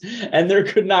And there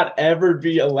could not ever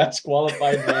be a less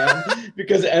qualified man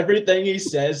because everything he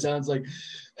says sounds like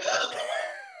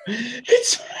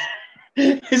it's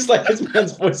like his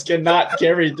man's voice cannot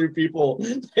carry through people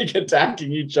like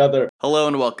attacking each other. Hello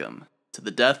and welcome to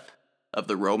the Death of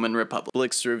the Roman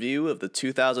Republic's review of the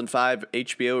 2005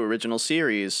 HBO original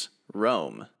series,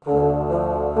 Rome.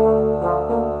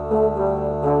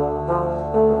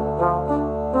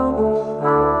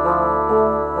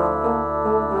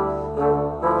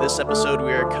 This episode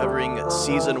we are covering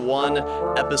Season 1,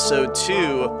 Episode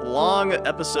 2, long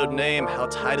episode name, How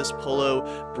Titus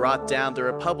Pullo Brought Down the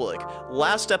Republic.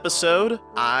 Last episode,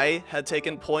 I had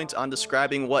taken point on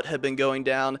describing what had been going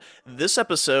down. This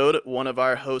episode, one of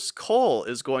our hosts, Cole,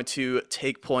 is going to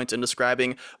take point in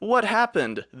describing what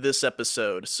happened this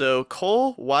episode. So,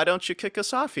 Cole, why don't you kick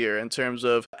us off here in terms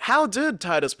of how did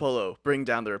Titus Pullo bring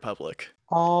down the Republic?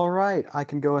 All right, I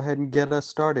can go ahead and get us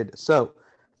started. So,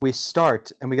 we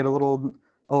start, and we get a little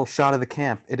shot of the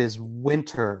camp. It is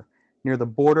winter, near the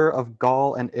border of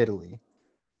Gaul and Italy.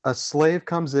 A slave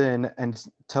comes in and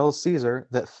tells Caesar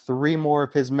that 3 more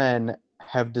of his men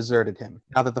have deserted him.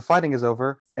 Now that the fighting is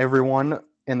over, everyone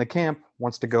in the camp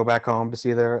wants to go back home to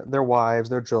see their wives,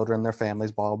 their children, their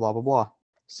families, blah, blah, blah, blah.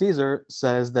 Caesar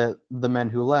says that the men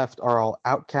who left are all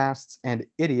outcasts and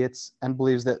idiots and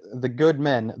believes that the good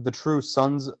men, the true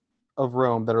sons of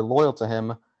Rome that are loyal to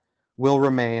him, will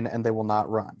remain and they will not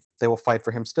run. They will fight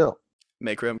for him still.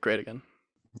 Make Rome great again.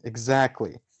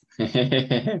 Exactly.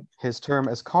 His term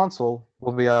as consul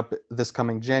will be up this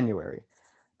coming January.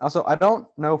 Also, I don't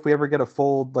know if we ever get a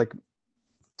full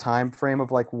time frame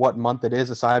of what month it is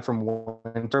aside from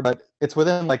winter, but it's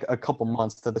within a couple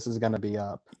months that this is going to be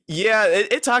up. Yeah,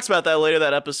 it talks about that later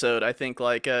that episode. I think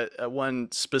one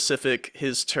specific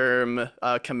his term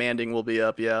commanding will be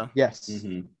up. Yeah. Yes.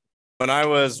 Mm-hmm. When I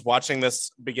was watching this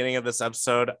beginning of this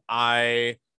episode,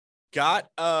 I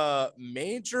got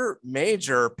major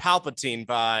Palpatine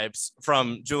vibes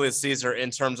from Julius Caesar in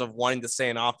terms of wanting to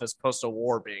stay in office post a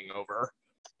war being over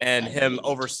and him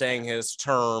overstaying his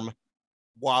term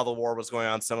while the war was going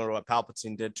on, similar to what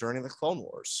Palpatine did during the Clone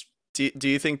Wars. Do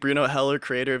you think Bruno Heller,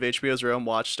 creator of HBO's Rome,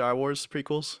 watched Star Wars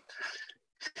prequels?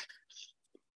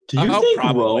 Do you think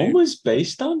probably. Rome was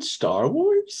based on Star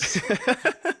Wars?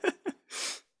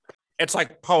 It's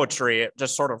like poetry. It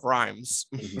just sort of rhymes.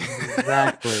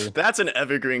 Exactly. That's an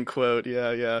evergreen quote.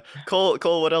 Yeah. Cole,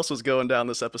 what else was going down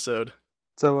this episode?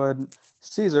 So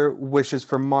Caesar wishes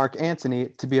for Mark Antony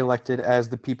to be elected as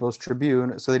the people's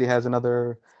tribune so that he has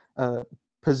another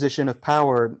position of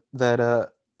power that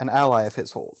an ally of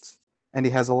his holds. And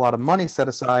he has a lot of money set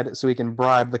aside so he can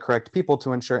bribe the correct people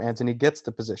to ensure Antony gets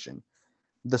the position.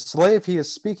 The slave he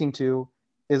is speaking to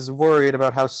is worried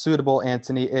about how suitable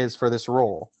Antony is for this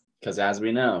role. Because as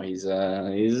we know, he's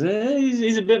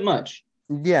a bit much.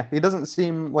 Yeah, he doesn't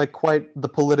seem like quite the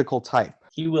political type.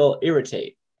 He will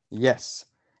irritate. Yes.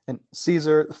 And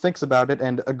Caesar thinks about it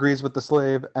and agrees with the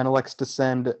slave and elects to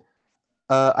send,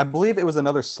 I believe it was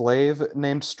another slave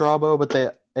named Strabo, but they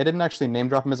didn't actually name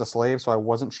drop him as a slave, so I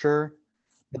wasn't sure.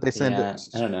 But they sent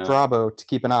Strabo to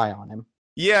keep an eye on him.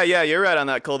 Yeah, you're right on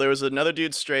that, Cole. There was another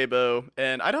dude, Strabo,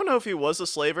 and I don't know if he was a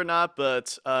slave or not,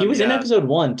 but he was in episode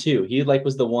 1 too. He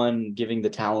was the one giving the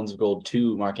talons of gold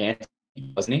to Mark Antony,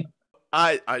 wasn't he?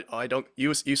 I don't.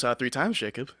 You saw it 3 times,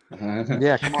 Jacob.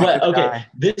 Yeah, come on. But okay,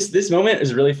 this moment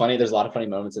is really funny. There's a lot of funny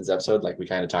moments in this episode, like we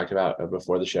kind of talked about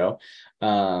before the show.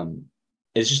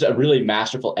 It's just a really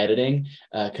masterful editing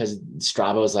because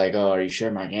Strabo's like, oh, are you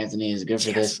sure Mark Antony is good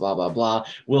for this? Blah, blah, blah.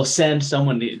 We'll send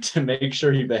someone to make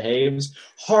sure he behaves.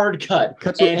 Hard cut.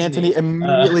 Cuts with Antony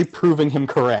immediately proving him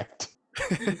correct.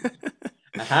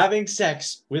 Having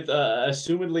sex with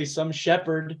assumedly some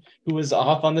shepherd who was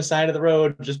off on the side of the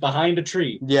road just behind a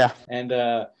tree. Yeah. And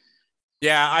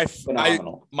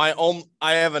phenomenal.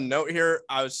 I have a note here.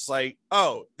 I was just like,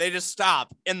 oh, they just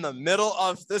stop in the middle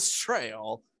of this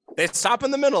trail. They stop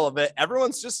in the middle of it.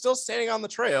 Everyone's just still standing on the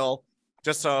trail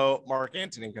just so Mark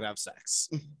Antony could have sex.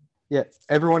 Yeah,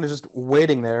 everyone is just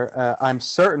waiting there. I'm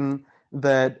certain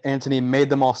that Antony made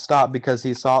them all stop because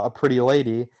he saw a pretty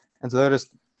lady. And so they're just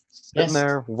sitting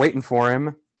there waiting for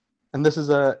him. And this is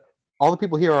all the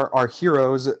people here are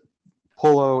heroes,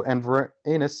 Pullo and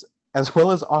Vorenus, as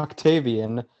well as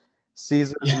Octavian,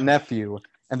 Caesar's nephew.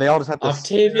 And they all just have to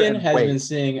Octavian has been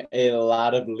seeing a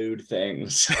lot of lewd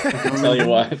things. I'll tell you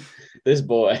what, this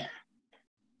boy.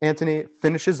 Antony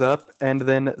finishes up, and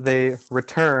then they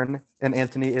return, and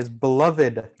Antony is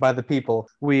beloved by the people.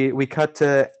 We cut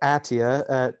to Attia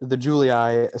at the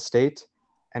Julii estate,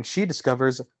 and she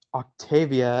discovers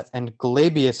Octavia and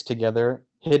Glabius together,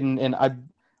 hidden in...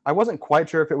 I wasn't quite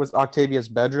sure if it was Octavia's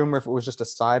bedroom or if it was just a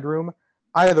side room,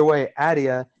 either way,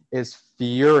 Adia is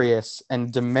furious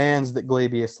and demands that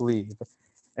Glabius leave.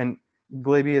 And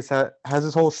Glabius has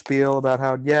this whole spiel about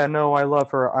how, yeah, no, I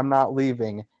love her, I'm not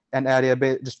leaving. And Adia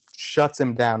just shuts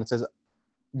him down and says,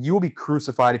 you will be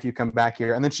crucified if you come back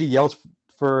here. And then she yells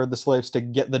for the slaves to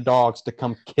get the dogs to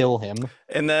come kill him.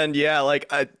 And then,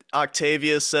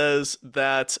 Octavia says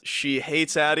that she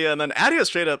hates Adia, and then Adia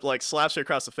straight up, slaps her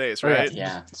across the face, right?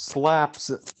 Yeah.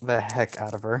 Slaps the heck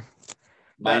out of her.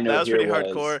 That was pretty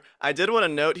hardcore. I did want to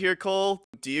note here, Cole,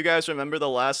 do you guys remember the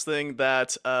last thing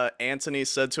that Antony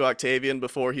said to Octavian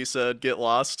before he said, get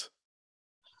lost?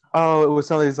 Oh, it was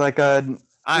something like I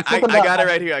got it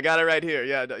right here.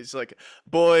 Yeah, he's like,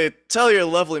 boy, tell your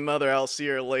lovely mother I'll see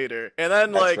her later. And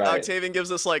then That's right. Octavian gives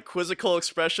this quizzical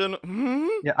expression.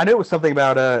 Yeah, I knew it was something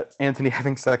about Antony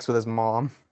having sex with his mom.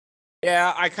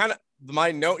 Yeah,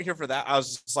 my note here for that, I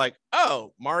was just like,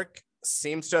 oh, Mark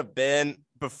seems to have been,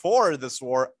 before this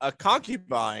war, a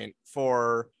concubine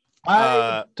for...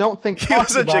 I don't think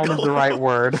concubine is the right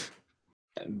word.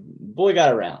 Boy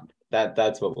got around.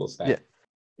 That's what we'll say. Yeah.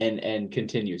 And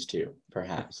continues to,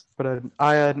 perhaps. But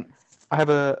I have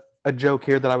a joke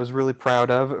here that I was really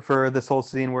proud of for this whole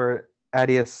scene where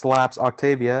Adia slaps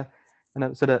Octavia. And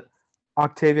it said that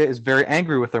Octavia is very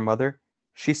angry with her mother.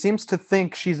 She seems to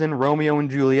think she's in Romeo and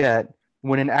Juliet,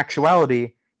 when in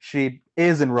actuality, she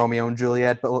is in Romeo and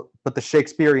Juliet, but the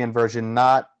Shakespearean version,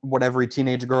 not what every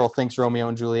teenage girl thinks Romeo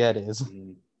and Juliet is.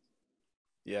 Mm-hmm.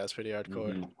 Yeah, it's pretty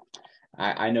hardcore. Mm-hmm.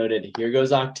 I noted, here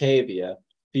goes Octavia,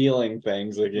 feeling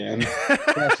things again.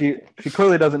 Yeah, she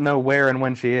clearly doesn't know where and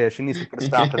when she is. She needs to put a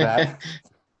stop to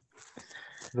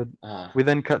that. We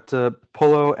then cut to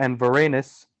Pullo and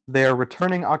Varanus. They are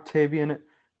returning Octavian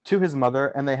to his mother,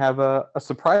 and they have a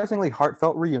surprisingly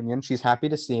heartfelt reunion. She's happy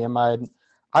to see him.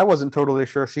 I wasn't totally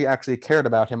sure she actually cared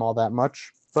about him all that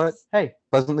much, but hey,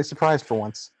 pleasantly surprised for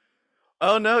once.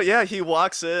 Oh no, yeah, he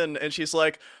walks in and she's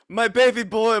like, my baby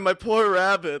boy, my poor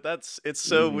rabbit. It's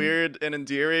so weird and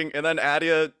endearing. And then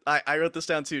Adia, I wrote this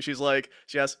down too. She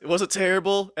asks, was it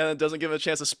terrible? And then doesn't give him a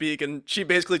chance to speak. And she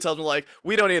basically tells him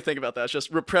we don't even think about that. It's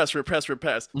just repress.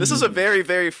 This is a very,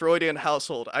 very Freudian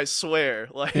household. I swear.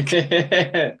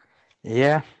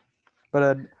 Yeah,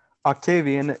 but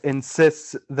Octavian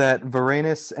insists that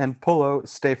Varanus and Pullo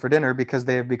stay for dinner because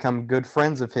they have become good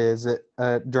friends of his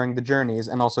during the journeys,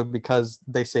 and also because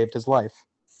they saved his life.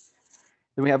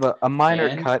 Then we have a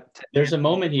minor cut. There's a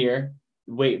moment here.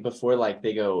 Wait, before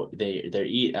they go, they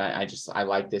eat. I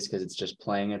like this because it's just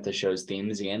playing at the show's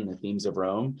themes again, the themes of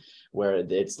Rome, where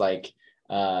it's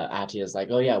Attia's like,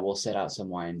 oh yeah, we'll set out some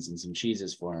wines and some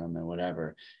cheeses for him and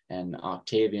whatever, and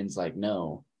Octavian's like,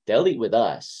 no, they'll eat with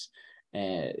us.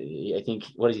 And I think,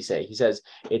 what does he say? He says,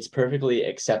 it's perfectly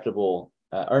acceptable.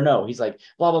 He's like,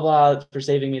 blah, blah, blah, for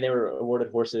saving me. They were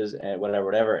awarded horses and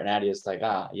whatever. And Adia's like,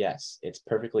 yes, it's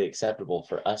perfectly acceptable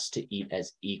for us to eat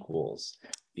as equals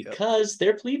because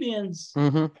they're plebeians.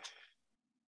 Mm-hmm.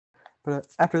 But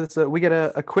after this, we get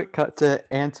a quick cut to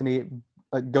Antony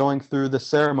going through the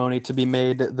ceremony to be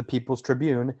made the People's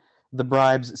Tribune. The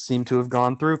bribes seem to have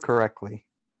gone through correctly.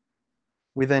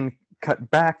 We then cut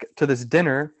back to this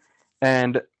dinner,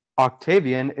 and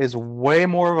Octavian is way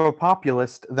more of a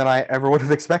populist than I ever would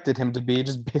have expected him to be,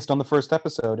 just based on the first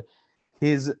episode.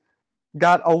 He's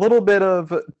got a little bit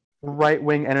of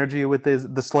right-wing energy with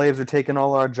the slaves are taking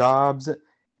all our jobs and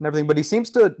everything, but he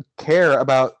seems to care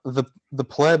about the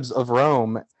plebs of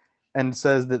Rome and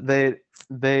says that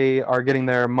they are getting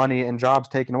their money and jobs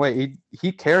taken away.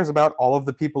 He cares about all of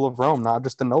the people of Rome, not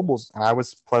just the nobles, and I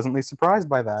was pleasantly surprised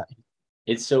by that.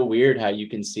 It's so weird how you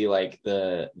can see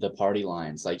the party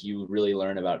lines. You really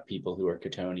learn about people who are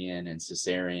Catonian and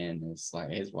Caesarian.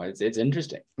 It's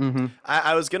interesting. Mm-hmm.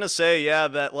 I was gonna say,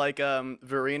 that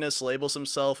Varanus labels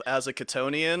himself as a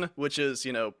Catonian, which is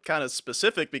kind of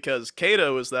specific because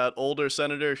Cato is that older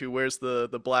senator who wears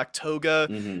the black toga,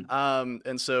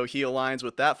 and so he aligns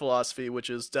with that philosophy, which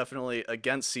is definitely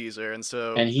against Caesar,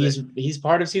 and he's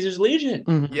part of Caesar's legion.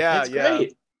 Mm-hmm. Yeah, it's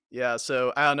great. Yeah,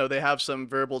 so I don't know. They have some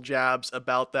verbal jabs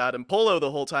about that, and Pullo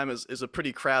the whole time is a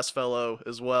pretty crass fellow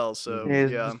as well. So he's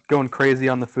just going crazy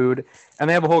on the food, and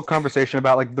they have a whole conversation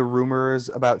about the rumors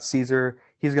about Caesar.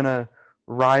 He's gonna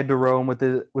ride to Rome with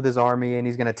his army, and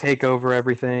he's gonna take over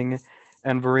everything.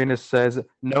 And Varanus says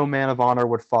no man of honor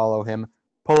would follow him.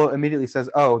 Pullo immediately says,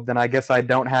 "Oh, then I guess I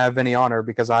don't have any honor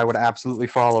because I would absolutely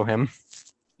follow him."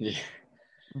 Yeah.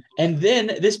 And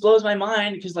then this blows my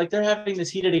mind because they're having this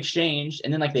heated exchange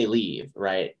and then they leave,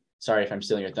 right? Sorry if I'm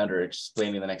stealing your thunder,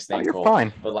 explaining the next thing. Oh, you're Cole.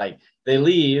 fine. But they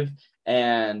leave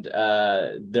and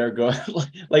they're going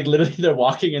literally they're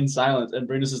walking in silence and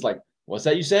Brindus is like, what's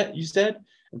that you said?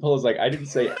 And Polo's like, I didn't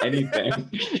say anything.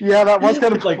 Yeah, that was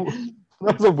kind of like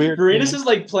that was a weird. Varenus scene. is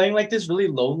like playing like this really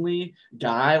lonely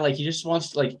guy. Like he just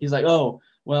wants to like he's like, oh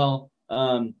well,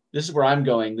 this is where I'm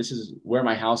going. This is where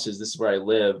my house is. This is where I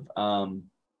live.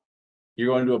 You're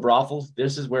going to a brothel.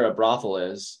 This is where a brothel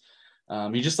is.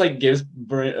 He just like gives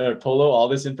Polo all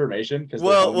this information because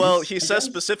Well, he says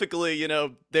specifically, you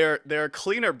know, there are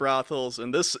cleaner brothels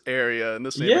in this area, in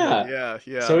this neighborhood.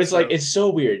 Yeah. So it's like it's so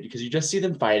weird because you just see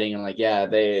them fighting and like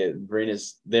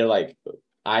Varenus, they're like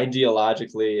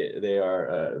ideologically they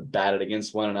are batted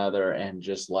against one another and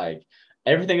just like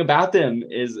everything about them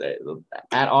is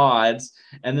at odds.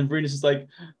 And then Varenus is like,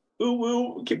 ooh,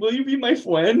 will you be my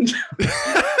friend?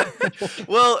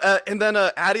 Well, and then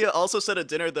Adia also said at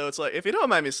dinner, though, it's like, if you don't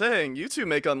mind me saying, you two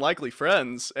make unlikely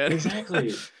friends. And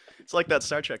Exactly. It's like that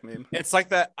Star Trek meme. It's like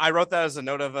that. I wrote that as a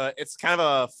note of it's kind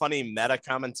of a funny meta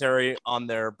commentary on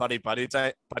their buddy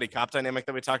cop dynamic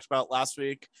that we talked about last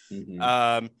week.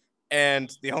 Mhm.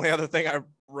 And the only other thing I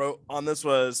wrote on this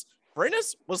was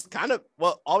Varenus was kind of,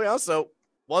 well, I'll be honest though,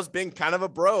 was being kind of a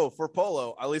bro for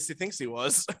Polo. At least he thinks he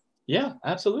was. Yeah,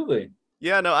 absolutely.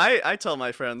 Yeah, no, I tell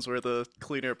my friends where the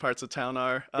cleaner parts of town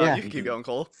are. Yeah. You can keep going,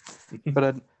 Cole.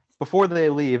 But before they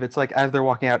leave, it's like as they're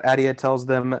walking out, Adia tells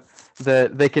them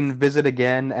that they can visit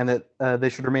again and that they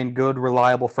should remain good,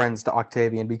 reliable friends to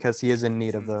Octavian because he is in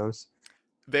need of those.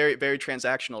 Very, very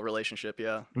transactional relationship,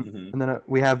 yeah. Mhm. And then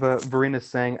we have Varenus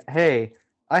saying, "Hey,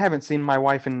 I haven't seen my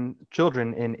wife and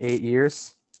children in 8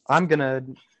 years. I'm gonna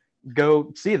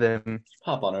go see them.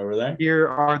 Hop on over there. Here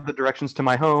are the directions to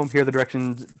my home. Here are the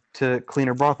directions to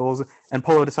cleaner brothels." And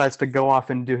Polo decides to go off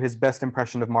and do his best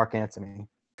impression of Mark Antony.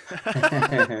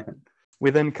 We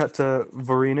then cut to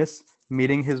Varenus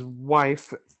meeting his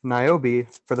wife, Niobe,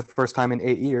 for the first time in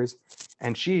 8 years,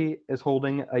 and she is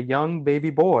holding a young baby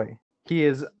boy. He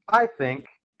is, I think,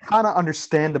 kind of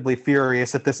understandably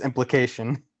furious at this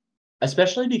implication.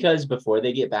 Especially because before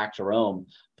they get back to Rome,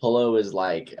 Polo is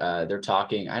like, they're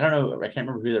talking. I don't know. I can't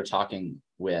remember who they're talking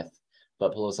with,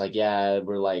 but Polo's like, yeah,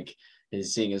 we're like,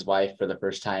 he's seeing his wife for the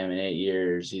first time in 8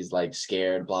 years. He's like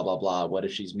scared, blah, blah, blah. What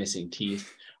if she's missing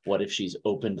teeth? What if she's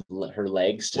opened her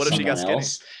legs to What if she someone got skinny?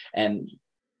 else? And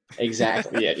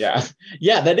exactly.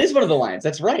 Yeah, that is one of the lines.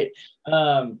 That's right.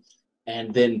 And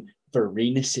then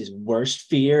Varenus's worst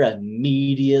fear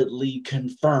immediately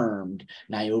confirmed.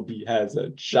 Niobe has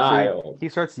a child. He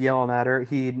starts yelling at her.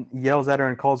 He yells at her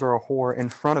and calls her a whore in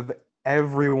front of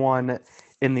everyone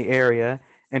in the area.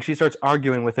 And she starts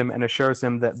arguing with him and assures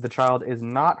him that the child is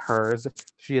not hers.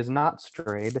 She is not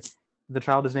strayed. The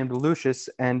child is named Lucius,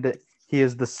 and he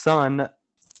is the son,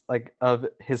 like, of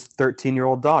his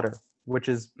 13-year-old daughter, which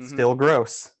is still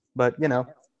gross. But, you know,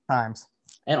 times.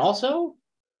 And also,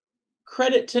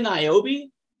 credit to Niobe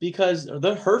because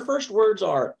her first words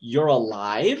are, "You're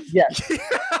alive?" Yeah.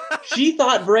 She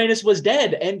thought Varenus was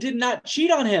dead and did not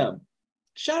cheat on him.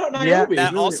 Shout out Niobe.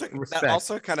 That really also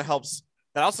respect. kind of helps.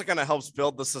 That also kind of helps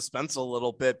build the suspense a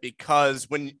little bit because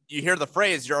when you hear the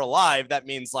phrase "you're alive," that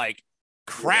means like,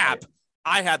 crap.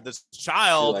 I had this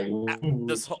child You're like,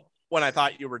 when I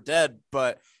thought you were dead,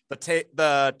 but the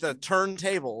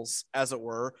turntables, as it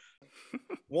were.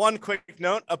 One quick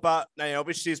note about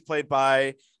Niobe: she's played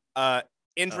by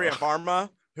Indria Varma,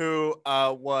 who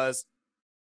was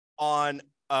on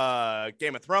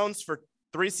Game of Thrones for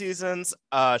 3 seasons.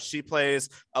 She plays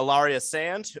Ilaria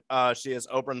Sand. She is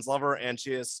Oberyn's lover, and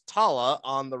she is Tala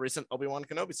on the recent Obi-Wan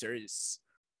Kenobi series.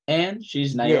 and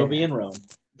she's Niobe in Rome.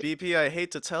 BP, I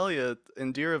hate to tell you,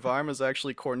 Indira Varma is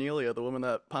actually Cornelia, the woman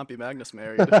that Pompey Magnus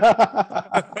married.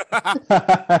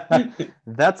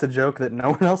 That's a joke that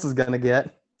no one else is going to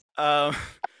get.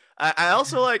 I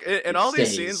also like in all these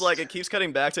Stays. scenes, like it keeps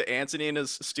cutting back to Antony and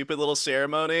his stupid little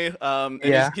ceremony. And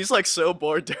Yeah. he's like so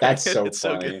bored during That's it. so It's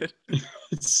so funny. good.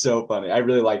 It's so funny. I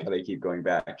really like how they keep going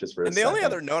back just for a And the only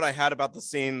second. other note I had about the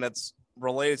scene that's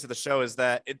related to the show is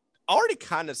that it already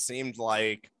kind of seemed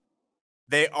like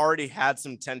they already had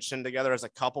some tension together as a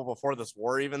couple before this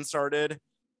war even started.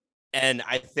 And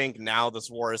I think now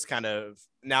this war is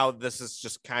this is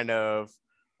just kind of,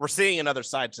 we're seeing another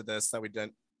side to this that we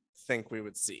didn't think we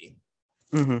would see.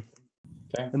 Mm-hmm.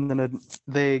 Okay. And then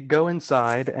they go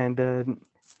inside, and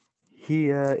he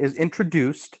is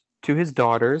introduced to his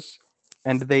daughters,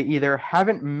 and they either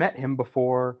haven't met him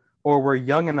before or were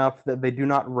young enough that they do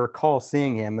not recall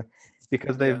seeing him,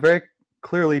 because they Yeah. very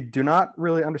clearly do not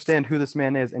really understand who this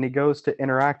man is, and he goes to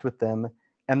interact with them,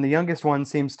 and the youngest one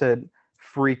seems to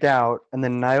freak out, and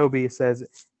then Niobe says,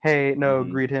 "Hey, no,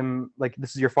 Mhm. greet him, like,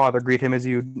 this is your father, greet him as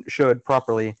you should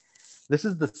properly." This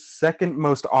is the second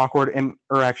most awkward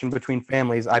interaction between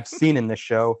families I've seen in this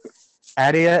show.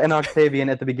 Adia and Octavian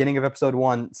at the beginning of episode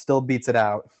 1 still beats it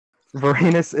out.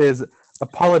 Vorenus is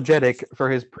apologetic for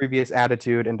his previous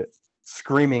attitude and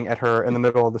screaming at her in the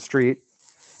middle of the street,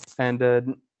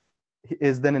 and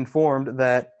is then informed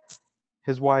that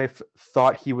his wife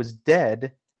thought he was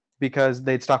dead because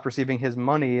they'd stopped receiving his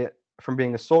money from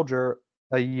being a soldier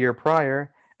a year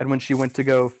prior. And when she went to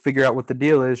go figure out what the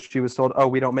deal is, she was told, "Oh,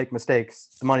 we don't make mistakes.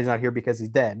 The money's not here because he's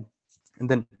dead." And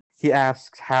then he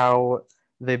asks how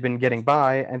they've been getting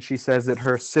by, and she says that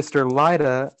her sister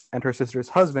Lyda and her sister's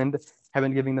husband have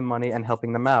been giving them money and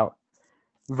helping them out.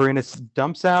 Vorenus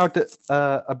dumps out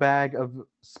a bag of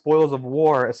spoils of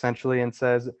war, essentially, and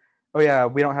says, "Oh yeah,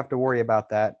 we don't have to worry about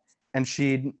that." And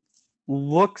she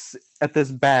looks at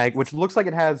this bag, which looks like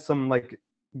it has some like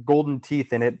golden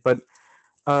teeth in it, but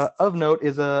of note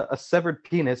is a severed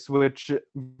penis, which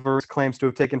Vorenus claims to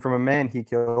have taken from a man he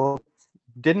killed.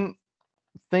 Didn't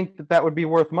think that would be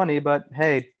worth money, but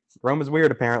hey, Rome is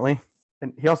weird apparently.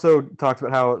 And he also talks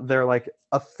about how their like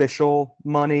official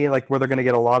money, like where they're going to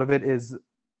get a lot of it, is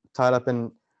tied up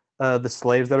in the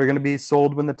slaves that are going to be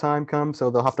sold when the time comes, so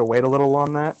they'll have to wait a little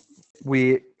on that.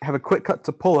 We have a quick cut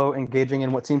to Pullo engaging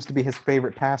in what seems to be his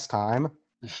favorite pastime.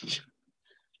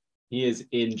 He is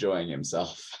enjoying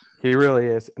himself. He really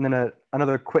is. And then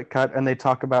another quick cut, and they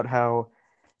talk about how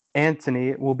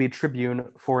Antony will be tribune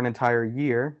for an entire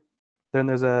year. Then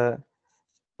there's a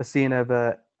scene of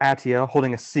Attia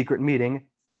holding a secret meeting.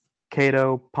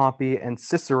 Cato, Pompey, and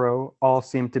Cicero all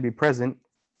seem to be present,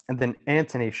 and then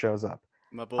Antony shows up.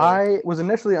 My boy. I was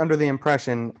initially under the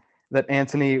impression that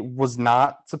Antony was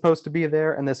not supposed to be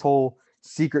there, and this whole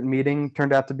secret meeting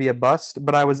turned out to be a bust,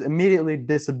 but I was immediately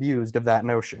disabused of that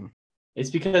notion. It's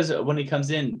because when he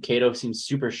comes in, Cato seems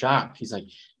super shocked. He's like,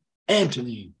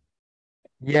 "Antony."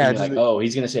 Yeah, And you're like, oh,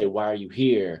 he's gonna say, "Why are you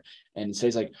here?" And so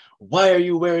he's like, "Why are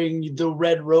you wearing the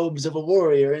red robes of a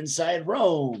warrior inside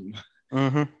Rome?"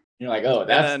 mm-hmm. You're like, "Oh, And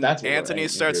then that's what Antony we're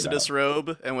starts to angry about."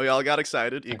 disrobe, and we all got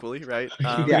excited equally, right?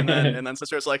 Yeah. And then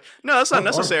Cicero's like, "No, that's not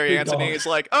necessary." Or- Antony is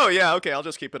like, "Oh yeah, okay, I'll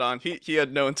just keep it on." He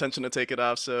had no intention to take it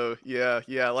off, so yeah.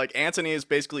 Like Antony is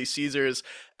basically Caesar's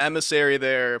emissary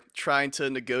there, trying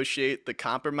to negotiate the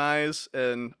compromise,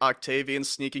 and Octavian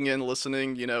sneaking in,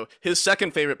 listening. You know, his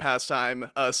second favorite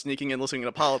pastime, sneaking in, listening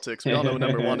to politics. We all know what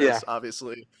number one Yeah. is,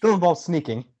 obviously. Still involves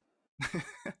sneaking.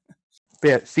 But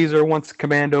yeah, Caesar wants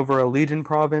command over a legion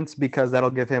province because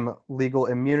that'll give him legal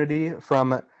immunity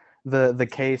from the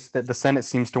case that the Senate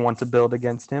seems to want to build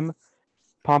against him.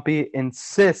 Pompey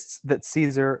insists that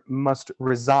Caesar must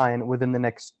resign within the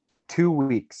next 2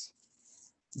 weeks.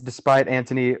 Despite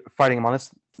Antony fighting him on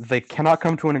this, they cannot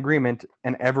come to an agreement,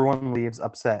 and everyone leaves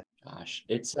upset. Gosh,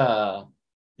 it's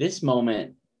this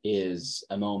moment is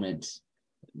a moment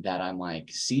that I'm like,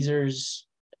 Caesar's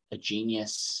a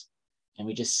genius, and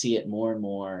we just see it more and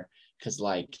more because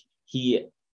like we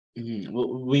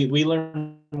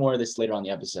learn more of this later on in the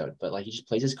episode, but like he just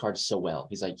plays his cards so well.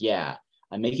 He's like, "Yeah,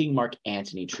 I'm making Mark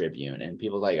Antony tribune," and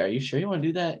people are like, "Are you sure you want to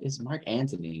do that? It's Mark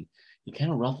Antony. He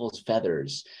kind of ruffles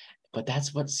feathers." But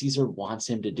that's what Caesar wants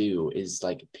him to do, is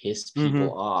like piss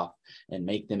people off and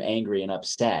make them angry and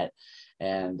upset.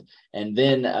 And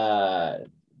then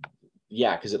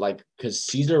because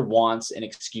Caesar wants an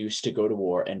excuse to go to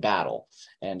war and battle.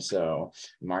 And so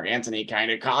Mark Antony kind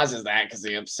of causes that because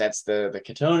he upsets the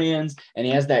Catonians. And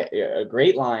he has that a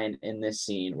great line in this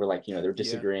scene where like, they're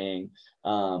disagreeing.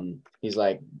 He's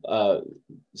like,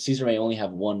 Caesar may only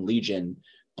have one legion,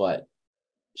 but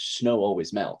snow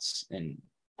always melts and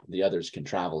the others can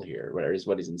travel here, whatever is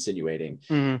what he's insinuating.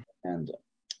 Mm-hmm. And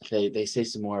they say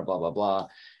some more blah blah blah,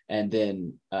 and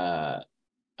then the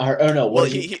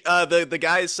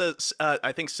guy says,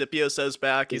 I think Scipio says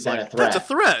back, he's like, "That's a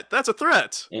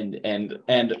threat."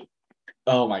 And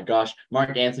oh my gosh,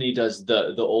 Mark Antony does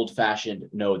the old fashioned,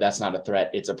 "No, that's not a threat,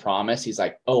 it's a promise." He's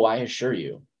like, "Oh, I assure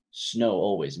you, snow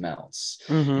always melts."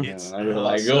 Mm-hmm. And you're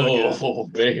like, so "Oh,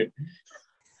 babe,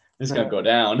 this is gonna go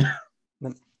down."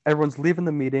 Everyone's leaving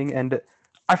the meeting, and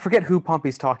I forget who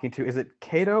Pompey's talking to. Is it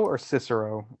Cato or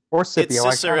Cicero or Scipio?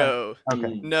 It's Cicero.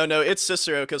 Okay. No, it's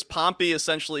Cicero, because Pompey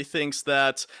essentially thinks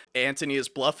that Antony is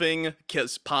bluffing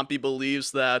because Pompey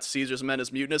believes that Caesar's men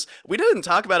is mutinous. We didn't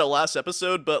talk about it last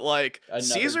episode, but like Another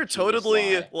Caesar genius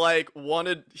totally lie.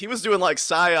 he was doing like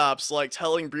psyops, like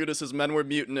telling Brutus his men were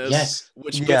mutinous, Yes.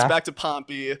 which gets back to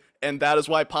Pompey. And that is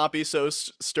why Pompey so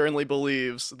sternly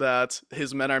believes that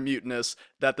his men are mutinous,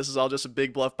 that this is all just a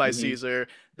big bluff by Caesar.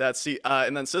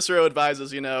 And then Cicero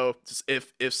advises,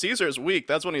 if Caesar is weak,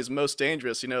 that's when he's most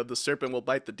dangerous. The serpent will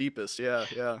bite the deepest. Yeah.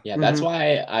 Yeah, that's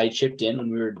why I chipped in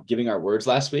when we were giving our words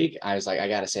last week. I was like, I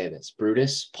gotta say this: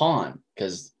 Brutus, pawn,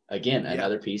 because again,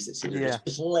 another piece that Caesar just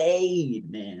played,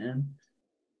 man.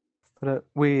 But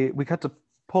we cut to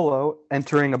Polo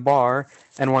entering a bar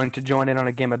and wanting to join in on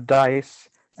a game of dice,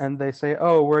 and they say,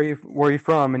 "Oh, where are you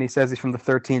from?" And he says he's from the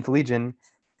 13th Legion,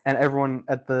 and everyone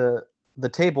at the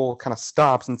table kind of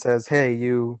stops and says, "Hey,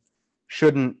 you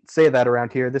shouldn't say that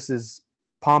around here. This is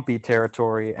Pompey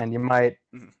territory, and you might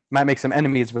make some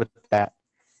enemies with that."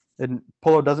 And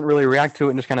Polo doesn't really react to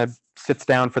it and just kind of sits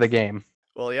down for the game.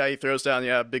 Well, yeah, he throws down,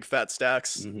 big fat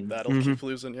stacks. Mhm. That'll keep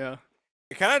losing, yeah.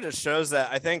 It kind of just shows that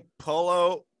I think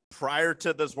Polo, prior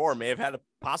to this war, may have had a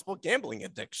possible gambling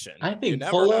addiction. I You think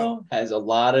never Polo know. has a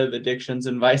lot of addictions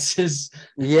and vices.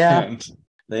 Yeah, And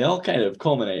they all kind of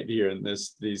culminate here in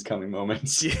these coming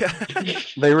moments. Yeah.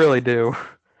 they really do.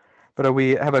 But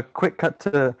we have a quick cut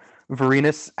to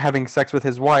Varinus having sex with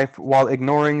his wife while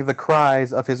ignoring the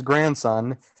cries of his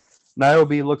grandson.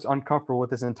 Niobe looks uncomfortable with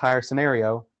this entire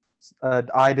scenario.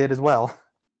 I did as well.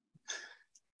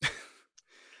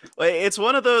 Like, it's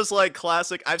one of those like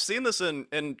classic. I've seen this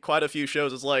in quite a few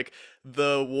shows. It's like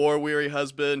the war-weary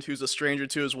husband who's a stranger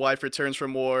to his wife returns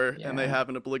from war, and they Yeah. have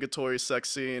an obligatory sex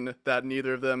scene that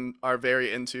neither of them are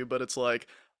very into, but it's like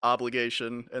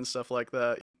obligation and stuff like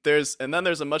that. Then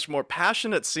there's a much more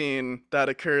passionate scene that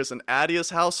occurs in Adia's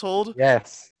household,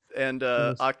 Yes. and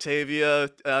Yes. Octavia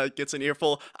gets an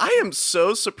earful. I am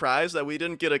so surprised that we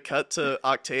didn't get a cut to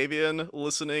Octavian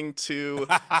listening to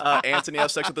Antony have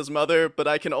sex with his mother, but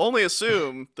I can only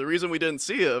assume the reason we didn't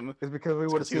see him It's because we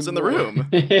would have is he was seen in the more. room.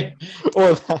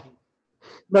 Or that.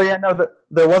 No, yeah, no,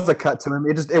 there was a cut to him.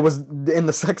 It was in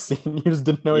the sex scene. You just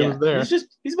didn't know he was there.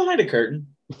 He's behind a curtain.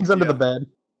 He's under Yeah. the bed.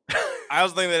 I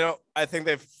was thinking I think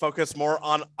they focus more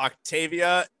on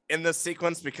Octavia in this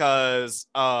sequence because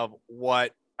of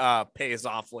what pays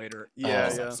off later in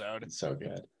this Yeah. episode. It's so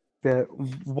good. Yeah,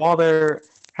 while they're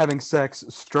having sex,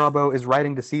 Strabo is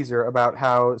writing to Caesar about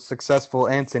how successful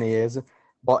Antony is,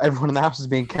 while everyone in the house is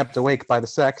being kept awake by the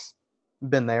sex.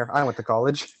 Been there. I went to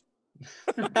college.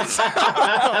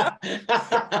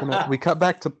 And, we cut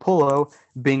back to Pullo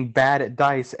being bad at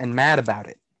dice and mad about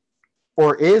it.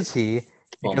 Or is he?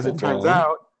 Because it turns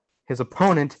out his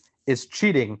opponent is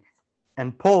cheating.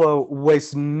 And Polo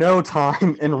wastes no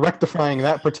time in rectifying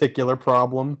that particular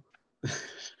problem.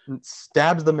 And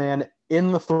stabs the man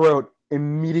in the throat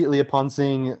immediately upon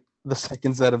seeing the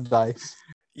second set of dice.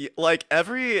 Yeah, like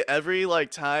every like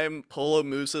time Polo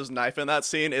moves his knife in that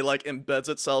scene, it like embeds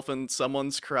itself in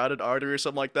someone's carotid artery or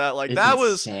something like that. Like It's that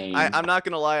was insane. I'm not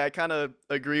gonna lie, I kind of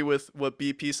agree with what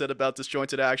BP said about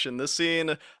disjointed action. This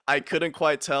scene, I couldn't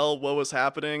quite tell what was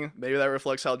happening. Maybe that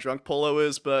reflects how drunk Polo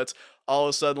is, but all of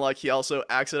a sudden, like he also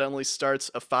accidentally starts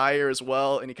a fire as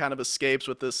well, and he kind of escapes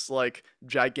with this like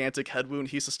gigantic head wound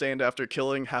he sustained after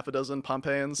killing half a dozen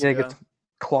Pompeians. Yeah, he gets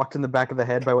clocked in the back of the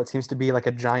head by what seems to be like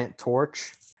a giant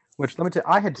torch. Which, let me tell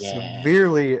you, I had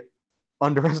severely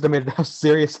underestimated how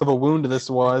serious of a wound this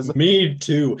was. Me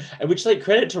too. And which, like,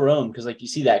 credit to Rome, because like you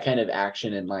see that kind of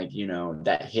action and like, you know,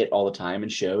 that hit all the time in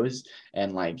shows,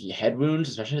 and like head wounds,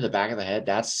 especially to the back of the head,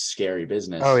 that's scary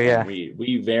business. Oh, yeah. And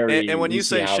we very And when we you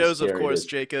see say how shows, of scary it course, is.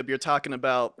 Jacob, you're talking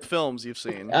about films you've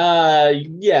seen. Yeah,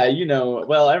 you know,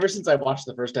 well, ever since I watched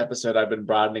the first episode, I've been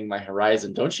broadening my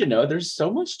horizon. Don't you know there's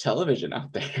so much television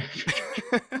out there?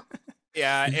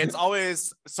 Yeah, it's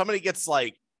always somebody gets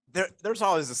like there's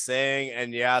always a saying,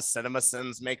 and yeah,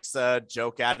 CinemaSins makes a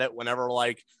joke at it whenever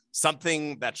like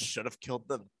something that should have killed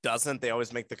them doesn't. They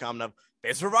always make the comment of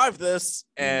they survived this,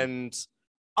 and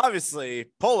obviously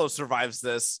Polo survives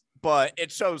this, but it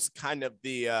shows kind of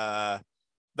the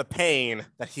pain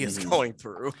that he is going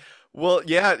through. Well,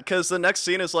 yeah, because the next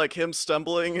scene is like him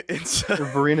stumbling into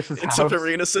Varinus' into house.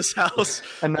 Varinus' house.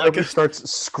 And now like he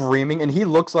starts screaming, and he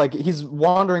looks like he's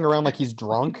wandering around like he's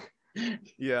drunk,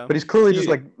 Yeah. but he's clearly just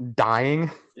like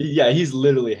dying. Yeah, he's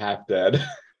literally half dead.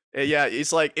 Yeah,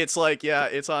 it's on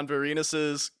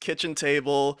Varinus's kitchen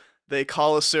table. They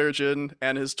call a surgeon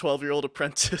and his 12-year-old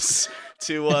apprentice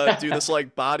to do this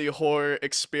like body horror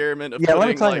experiment of Yeah, let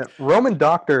me putting tell like you, Roman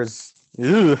doctors.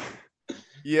 Ugh.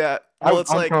 yeah. Well, I'm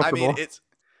it's like I mean uncomfortable.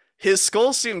 his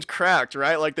skull seemed cracked,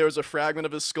 right? Like there was a fragment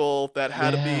of his skull that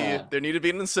had to Yeah. be there needed to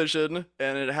be an incision,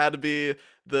 and it had to be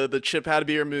the chip had to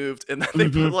be removed, and then they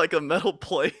put Mhm. like a metal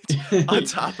plate on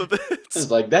top of it. It's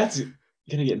like that's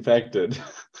gonna get infected.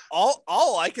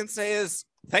 All I can say is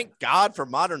thank God for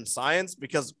modern science,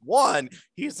 because one,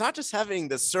 he's not just having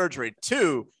this surgery.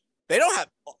 Two, they don't have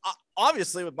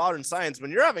obviously with modern science, when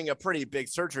you're having a pretty big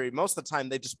surgery, most of the time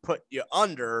they just put you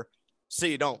under so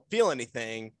you don't feel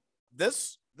anything.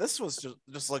 This was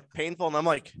just like painful, and I'm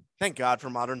like, thank God for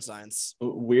modern science.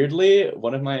 Weirdly,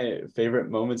 one of my favorite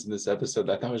moments in this episode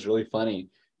that I thought was really funny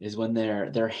is when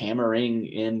they're hammering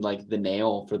in like the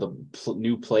nail for the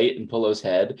new plate in Polo's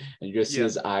head, and you just see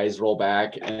his eyes roll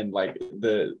back, and like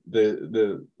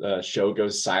the show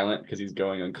goes silent because he's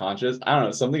going unconscious. I don't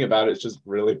know, something about it's just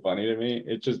really funny to me.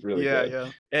 It's just really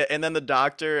good. And then the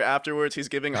doctor afterwards, he's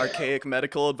giving archaic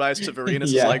medical advice to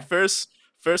Varinus. Yeah. He's like, first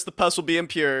the pus will be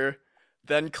impure,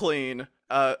 then clean.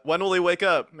 When will he wake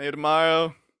up? Maybe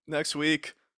tomorrow, next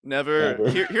week. Never.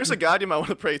 Here's a god you might want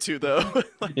to pray to, though.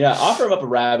 Yeah, offer him up a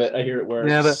rabbit. I hear it works.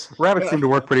 Yeah, the rabbits seem to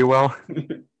work pretty well.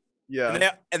 Yeah.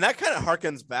 And that kind of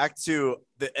harkens back to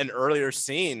an earlier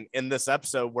scene in this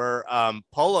episode where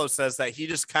Polo says that he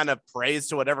just kind of prays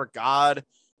to whatever god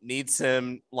needs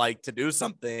him like to do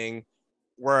something,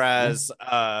 whereas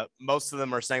most of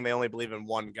them are saying they only believe in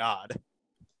one god.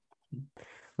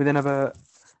 We then have a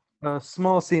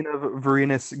small scene of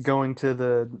Varinus going to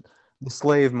the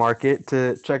slave market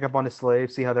to check up on his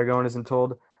slaves, see how they're going, isn't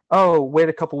told, oh, wait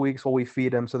a couple weeks while we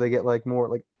feed them so they get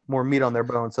more meat on their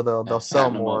bones, so they'll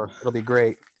sell more. It'll be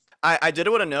great. I did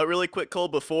want to note really quick, Cole,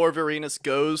 before Varinus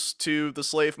goes to the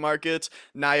slave market,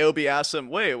 Niobe asks him,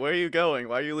 wait, where are you going?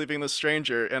 Why are you leaving this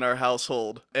stranger in our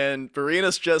household? And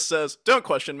Varinus just says, don't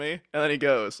question me. And then he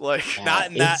goes, like,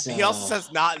 not in that. He also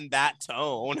says not in that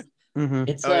tone. Mm-hmm.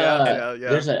 It's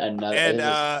there's another. And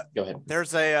go ahead.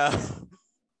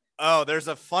 There's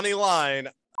a funny line.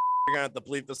 You're gonna have to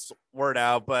bleep this word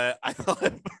out, but I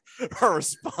thought her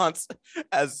response,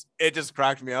 as it just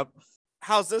cracked me up.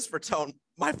 How's this for tone?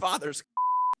 My father's.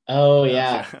 Oh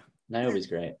yeah, Niobe's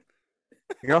great.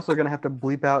 You're also gonna have to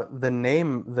bleep out the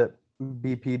name that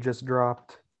BP just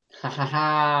dropped. Ha ha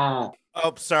ha.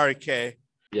 Oh, sorry, Kay.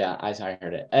 Yeah, I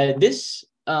heard it. This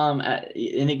and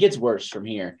it gets worse from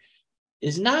here.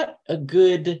 Is not a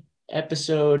good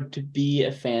episode to be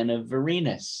a fan of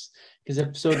Varinus. Because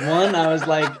episode 1, I was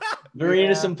like,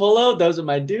 Varinus and Polo, those are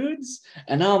my dudes.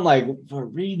 And now I'm like,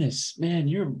 Varinus, man,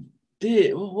 you're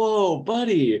big. Whoa,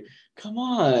 buddy, come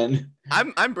on.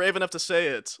 I'm brave enough to say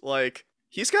it. Like,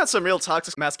 he's got some real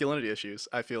toxic masculinity issues,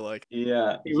 I feel like.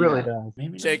 Yeah. He really does.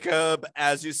 Maybe Jacob,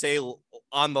 as you say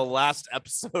on the last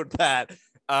episode, that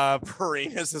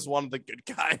Varinus is one of the good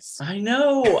guys. I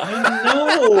know.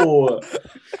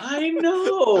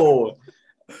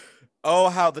 Oh,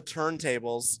 how the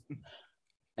turntables.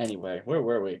 Anyway, where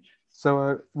were we?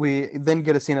 So we then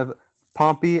get a scene of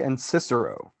Pompey and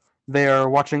Cicero. They are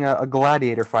watching a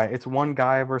gladiator fight. It's one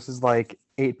guy versus like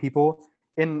 8 people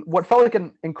in what felt like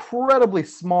an incredibly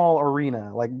small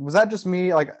arena. Like, was that just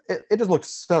me? Like, it just looked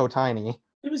so tiny.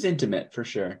 It was intimate for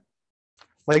sure.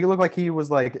 Like, it looked like he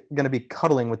was like going to be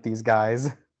cuddling with these guys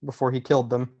before he killed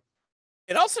them.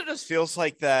 It also just feels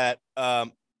like that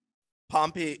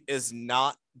Pompey is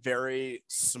not very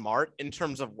smart in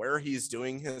terms of where he's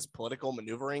doing his political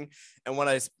maneuvering. And what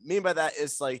I mean by that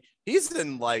is like he's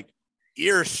in like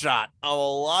earshot of a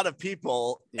lot of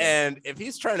people. Yeah. And if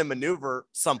he's trying to maneuver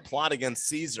some plot against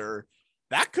Caesar,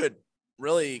 that could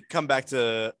really come back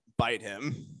to bite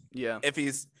him. Yeah.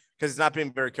 Because he's not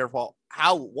being very careful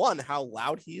how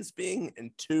loud he's being,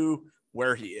 and 2,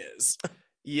 where he is.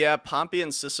 Yeah, Pompey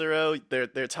and Cicero,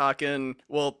 they're talking,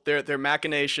 well, their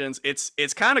machinations.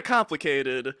 It's kind of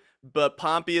complicated, but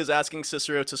Pompey is asking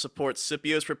Cicero to support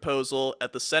Scipio's proposal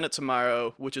at the Senate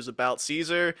tomorrow, which is about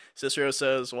Caesar. Cicero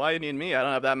says, why do you need me? I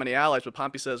don't have that many allies. But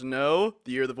Pompey says, no,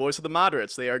 you're the voice of the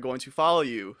moderates. They are going to follow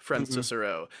you, friend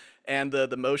Cicero. And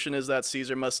the motion is that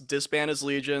Caesar must disband his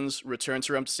legions, return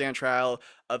to Rome to stand trial,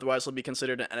 otherwise he'll be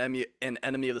considered an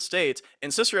enemy of the state.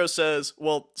 And Cicero says,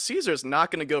 well, Caesar's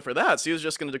not going to go for that. Caesar's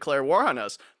just going to declare war on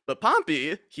us. But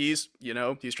Pompey, he's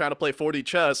trying to play 4D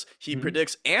chess. He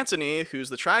predicts Antony, who's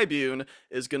the tribune,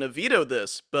 is going to veto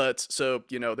this. But so,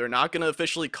 they're not going to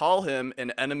officially call him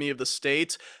an enemy of the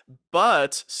state,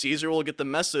 but Caesar will get the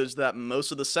message that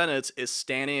most of the Senate is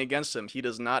standing against him. He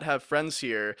does not have friends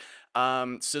here.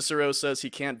 Cicero says he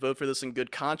can't vote for this in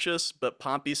good conscience, but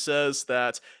Pompey says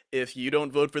that if you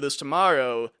don't vote for this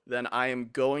tomorrow, then I am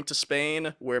going to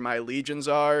Spain where my legions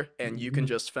are, and you can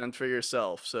just fend for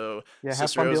yourself. So yeah,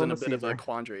 Cicero's in a bit of a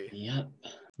quandary. Yep.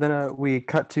 Then we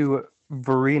cut to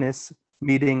Varinus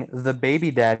meeting the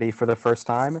baby daddy for the first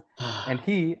time, and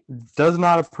he does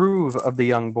not approve of the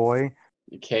young boy.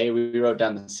 Okay, we wrote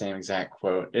down the same exact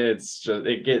quote. It's just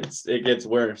it gets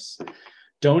worse.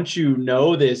 Don't you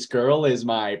know this girl is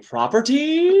my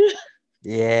property?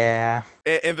 Yeah.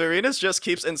 And Varinus just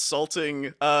keeps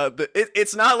insulting.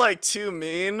 It's not like too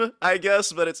mean, I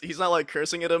guess, but he's not like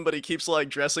cursing at him, but he keeps like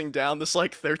dressing down this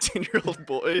like 13-year-old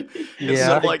boy and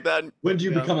stuff like that. When do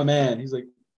you become a man? He's like,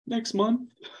 next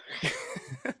month.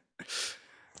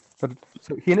 But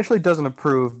so he initially doesn't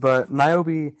approve, but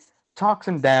Niobe talks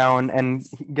him down and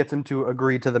gets him to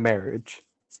agree to the marriage.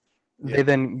 They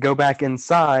then go back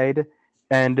inside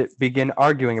and begin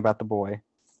arguing about the boy.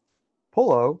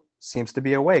 Polo seems to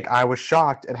be awake. I was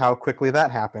shocked at how quickly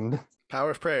that happened.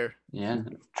 Power of prayer. Yeah,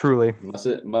 Truly, must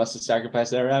have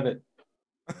sacrificed that rabbit.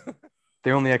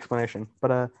 the only explanation.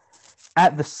 But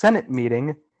at the Senate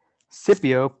meeting,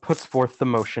 Scipio puts forth the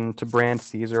motion to brand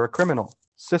Caesar a criminal.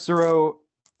 Cicero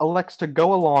elects to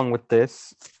go along with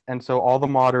this, and so all the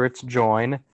moderates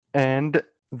join, and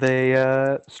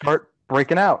they start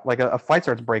breaking out. Like a fight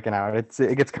starts breaking out.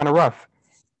 It gets kind of rough,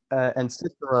 and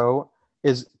Cicero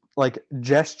is like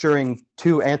gesturing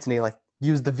to Antony, like,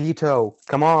 use the veto,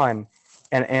 come on.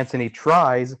 And Antony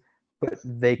tries, but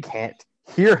they can't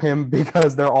hear him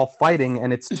because they're all fighting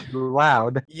and it's too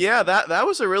loud. Yeah, that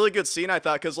was a really good scene, I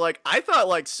thought, because like I thought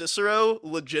like Cicero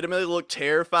legitimately looked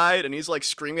terrified and he's like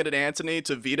screaming at Antony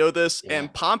to veto this,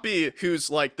 and Pompey, who's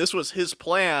like this was his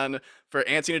plan for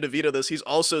Antony to veto this, he's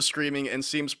also screaming and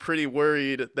seems pretty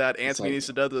worried that Antony needs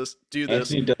to do this.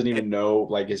 Antony doesn't even know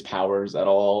like his powers at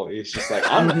all. He's just like,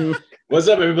 what's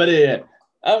up, everybody?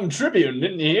 I'm Tribune,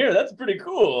 didn't you hear? That's pretty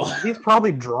cool. He's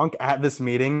probably drunk at this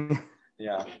meeting.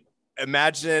 Yeah.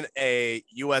 Imagine a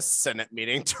U.S. Senate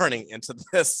meeting turning into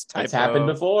this type It's happened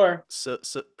before. So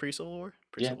pre-Civil War?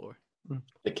 Pre-Civil War.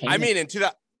 I mean, in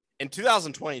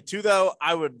 2022, though,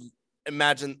 I would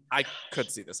imagine I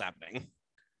could see this happening.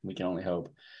 We can only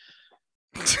hope.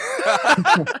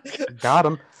 Got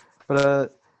him.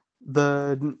 But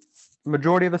the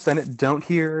majority of the Senate don't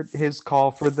hear his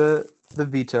call for the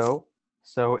veto,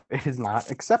 so it is not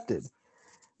accepted.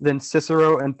 Then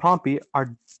Cicero and Pompey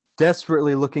are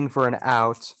desperately looking for an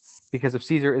out, because if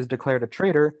Caesar is declared a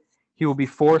traitor, he will be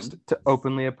forced to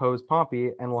openly oppose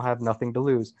Pompey and will have nothing to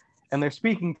lose. And they're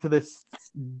speaking to this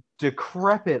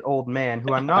decrepit old man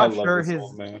who I'm not sure his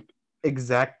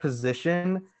exact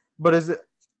position, but is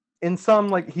in some,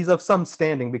 like, he's of some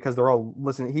standing because they're all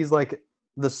listening. He's like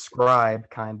the scribe,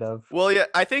 kind of. Well, yeah,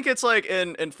 I think it's like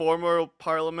in formal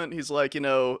parliament, he's like,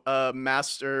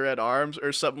 master at arms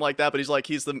or something like that. But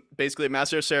he's basically a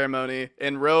master of ceremony.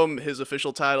 In Rome, his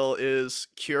official title is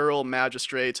curule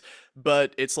magistrate.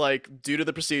 But it's like, due to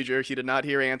the procedure, he did not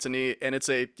hear Antony, and it's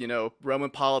Roman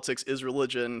politics is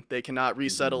religion. They cannot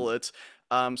resettle it.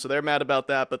 So they're mad about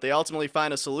that, but they ultimately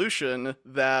find a solution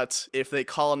that if they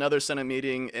call another Senate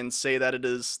meeting and say that it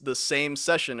is the same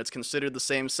session, it's considered the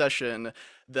same session,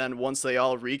 then once they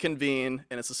all reconvene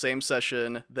and it's the same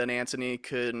session, then Antony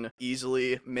can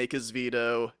easily make his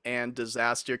veto and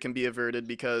disaster can be averted,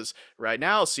 because right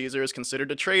now Caesar is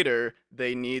considered a traitor.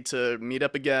 They need to meet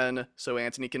up again so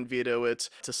Antony can veto it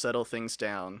to settle things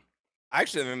down.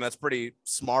 Actually, I think that's pretty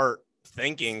smart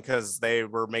thinking, because they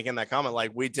were making that comment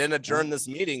like, we didn't adjourn this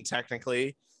meeting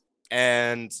technically,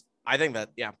 and I think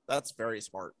that that's very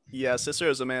smart. Yeah, Cicero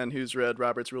is a man who's read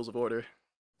Robert's Rules of Order.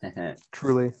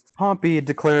 Truly. Pompey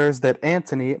declares that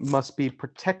Antony must be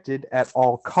protected at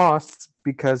all costs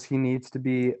because he needs to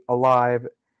be alive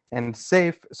and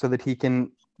safe so that he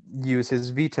can use his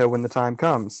veto when the time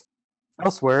comes.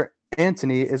 Elsewhere,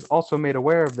 Antony is also made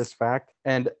aware of this fact,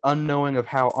 and unknowing of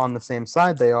how on the same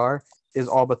side they are, is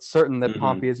all but certain that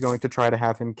Pompey is going to try to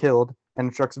have him killed, and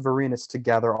instructs Vorenus to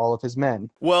gather all of his men.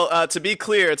 Well, to be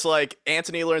clear, it's like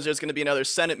Antony learns there's going to be another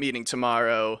Senate meeting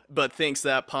tomorrow, but thinks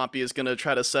that Pompey is going to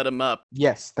try to set him up.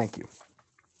 Yes, thank you.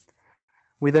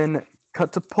 We then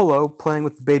cut to Pullo playing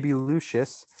with baby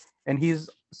Lucius, and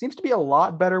seems to be a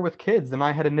lot better with kids than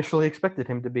I had initially expected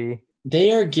him to be.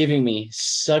 They are giving me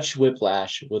such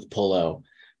whiplash with Pullo,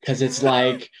 because it's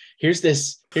like, here's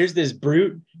this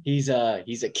brute. He's a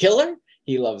killer.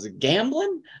 He loves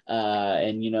gambling,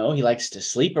 and he likes to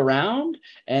sleep around,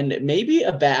 and maybe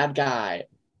a bad guy,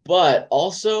 but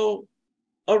also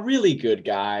a really good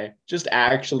guy. Just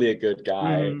actually a good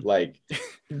guy, like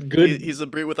good. He's a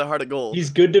brute with a heart of gold. He's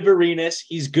good to Vorenus.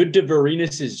 He's good to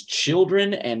Vorenus's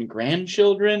children and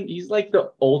grandchildren. He's like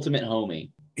the ultimate homie.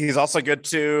 He's also good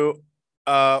to,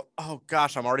 I'm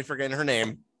already forgetting her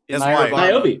name.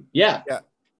 Niobe. Yeah.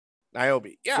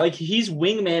 Niobe. Yeah. Like, he's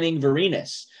wingmanning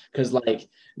Vorenus, because like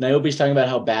Niobe's talking about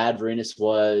how bad Vorenus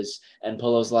was, and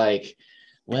Pullo's like,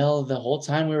 well, the whole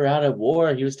time we were out at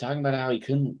war, he was talking about how he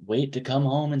couldn't wait to come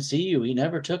home and see you. He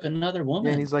never took another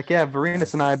woman. And he's like, yeah,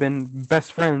 Vorenus and I have been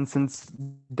best friends since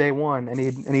day one, and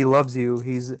he loves you.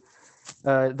 He's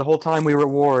the whole time we were at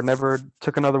war, never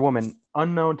took another woman.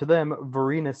 Unknown to them,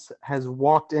 Vorenus has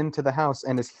walked into the house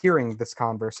and is hearing this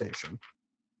conversation.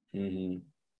 Mm-hmm.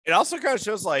 It also kind of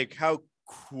shows like how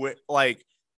quick, like,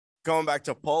 going back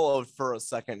to Pullo for a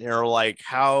second here, like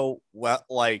how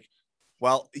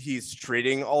well he's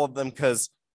treating all of them, because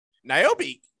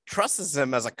Niobe trusts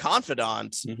him as a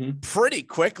confidant pretty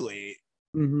quickly.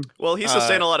 Mhm. Well, he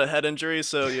sustained a lot of head injuries,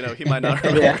 so he might not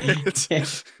Yeah. remember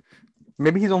it.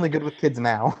 Maybe he's only good with kids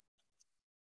now.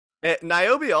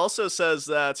 Niobe also says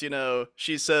that,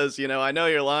 she says, I know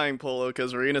you're lying, Polo,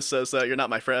 because Marina says that you're not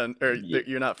my friend, or Ye-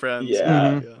 you're not friends.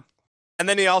 Yeah. Mhm. Yeah. And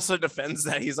then he also defends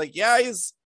that. He's like, yeah,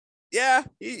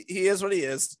 he is what he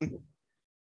is.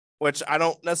 Which I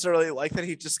don't necessarily like that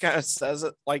he just kind of says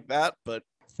it like that, but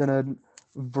Then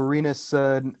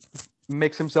Vorenus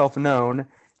makes himself known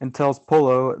and tells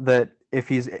Polo that if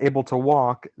he's able to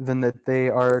walk, then that they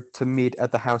are to meet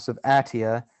at the house of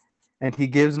Attia. And he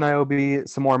gives Niobe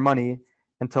some more money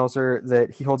and tells her that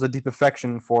he holds a deep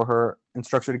affection for her,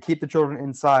 instructs her to keep the children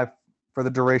inside for the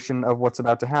duration of what's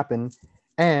about to happen,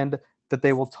 and that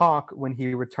they will talk when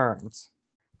he returns.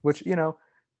 Which,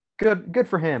 good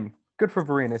for him. Good for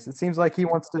Vorenus. It seems like he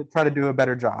wants to try to do a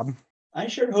better job. I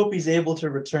sure hope he's able to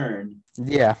return.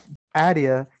 Yeah.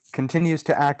 Adia continues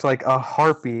to act like a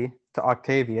harpy to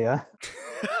Octavia.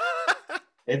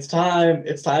 It's time.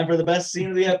 It's time for the best scene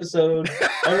of the episode.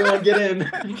 Everyone get in.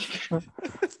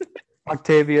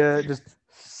 Octavia just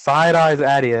side eyes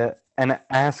Adia and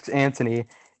asks Antony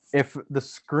if the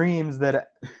screams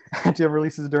that Adia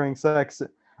releases during sex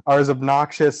are as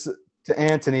obnoxious to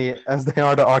Antony as they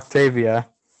are to Octavia.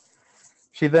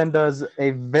 She then does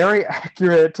a very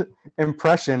accurate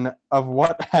impression of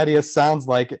what Adia sounds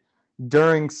like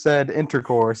during said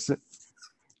intercourse,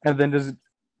 and then just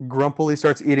grumpily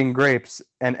starts eating grapes.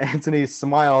 And Antony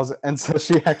smiles and says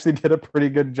she actually did a pretty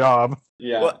good job.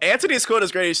 Yeah. Well, Antony's quote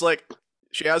is great. He's like,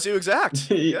 she has you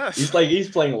exact. Yes. He's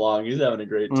playing along. He's having a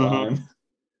great Mhm. time.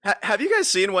 Have you guys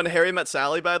seen When Harry Met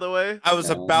Sally, by the way? I was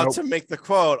No. about Nope. to make the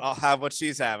quote. I'll have what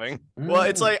she's having. Well,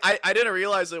 it's like I didn't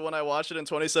realize it when I watched it in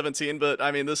 2017, but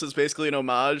I mean, this is basically an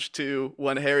homage to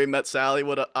When Harry Met Sally.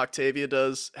 What Octavia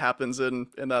does happens in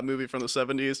that movie from the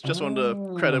 70s. Just wanted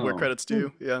to credit where Oh. credit's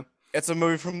due. Yeah. It's a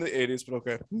movie from the 80s, but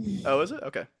okay. Oh, is it?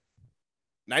 Okay.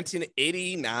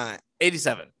 1989,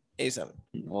 87.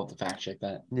 We'll have to fact check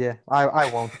that. Yeah, I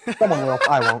won't. Someone will.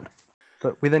 I won't.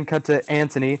 But we then cut to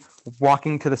Antony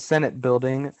walking to the Senate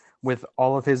building with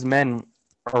all of his men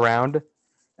around,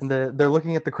 and they're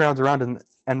looking at the crowds around,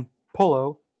 and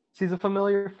Polo sees a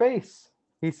familiar face.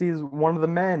 He sees one of the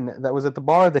men that was at the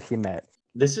bar that he met.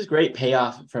 This is great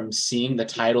payoff from seeing the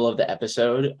title of the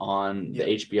episode on the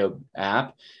HBO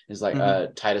app. Is like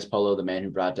Titus Polo, the man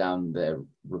who brought down the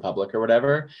Republic or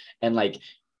whatever. And like,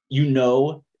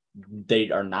 they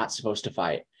are not supposed to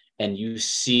fight. And you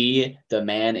see the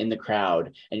man in the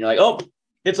crowd and you're like, oh,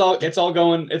 it's all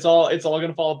going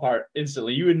to fall apart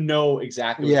instantly. You would know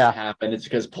exactly what's gonna happen. It's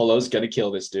because Polo's gonna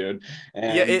kill this dude.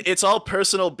 And yeah, it's all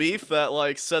personal beef that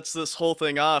like sets this whole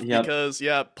thing off because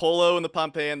Polo and the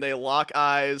Pompeian, they lock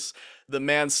eyes. The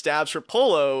man stabs for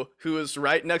Polo, who is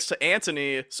right next to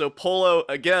Antony. So Polo,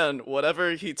 again,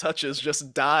 whatever he touches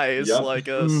just dies like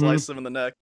a slice him in the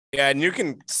neck. Yeah, and you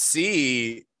can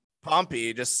see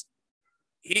Pompey just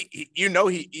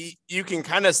you can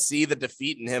kind of see the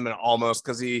defeat in him, and almost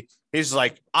because he's just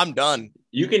like, I'm done.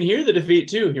 You can hear the defeat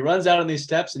too. He runs out on these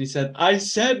steps and he said, I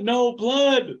said no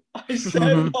blood. I said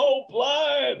no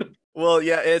blood. Well,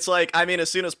 yeah, it's like, I mean,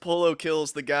 as soon as Polo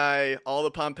kills the guy, all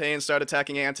the Pompeians start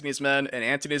attacking Antony's men, and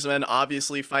Antony's men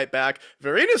obviously fight back.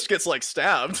 Vorenus gets like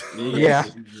stabbed. Yeah.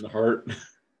 Hurt.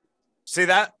 See,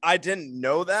 that I didn't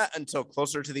know that until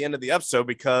closer to the end of the episode,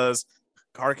 because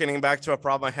harkening back to a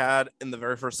problem I had in the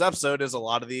very first episode is a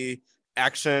lot of the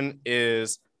action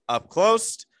is up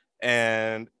close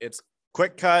and it's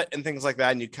quick cut and things like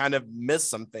that. And you kind of miss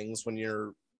some things when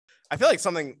I feel like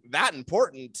something that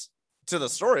important to the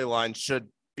storyline should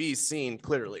be seen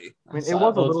clearly. I mean, it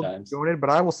was a little disjointed, but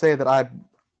I will say that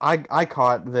I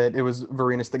caught that it was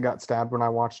Vorenus that got stabbed when I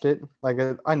watched it. Like,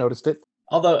 I noticed it.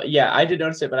 Although, yeah, I did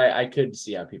notice it, but I could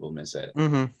see how people miss it.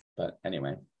 Mm-hmm. But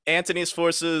anyway. Antony's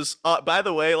forces, by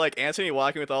the way, like Antony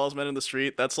walking with all his men in the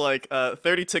street, that's like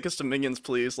 30 tickets to Minions,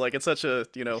 please. Like, it's such a,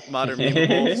 modern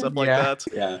memeable, stuff like that.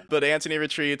 Yeah. But Antony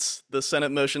retreats, the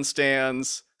Senate motion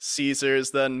stands,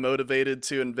 Caesar's then motivated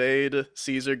to invade.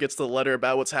 Caesar gets the letter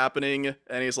about what's happening,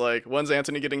 and he's like, when's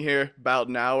Antony getting here? About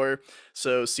an hour.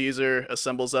 So Caesar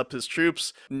assembles up his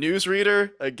troops.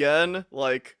 Newsreader, again,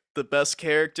 like, the best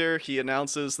character, he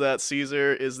announces that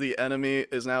Caesar is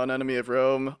now an enemy of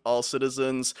Rome. All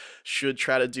citizens should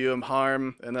try to do him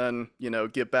harm, and then,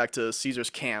 get back to Caesar's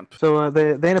camp. So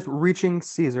they end up reaching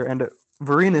Caesar, and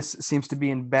Vorenus seems to be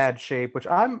in bad shape, which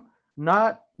I'm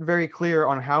not very clear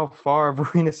on how far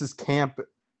Vorenus's camp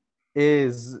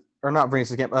is, or not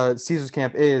Vorenus's camp, Caesar's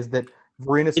camp is, that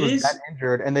Vorenus was that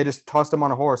injured, and they just tossed him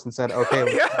on a horse and said,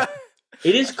 okay. Yeah.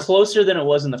 It is closer than it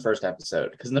was in the first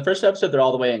episode, because in the first episode they're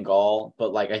all the way in Gaul,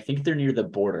 but like I think they're near the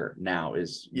border now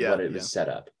is what it was set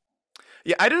up.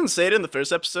 Yeah, I didn't say it in the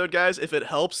first episode, guys. If it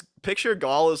helps, picture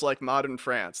Gaul as like modern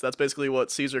France. That's basically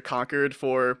what Caesar conquered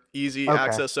for easy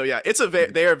access. So yeah,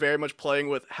 they are very much playing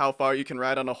with how far you can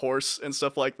ride on a horse and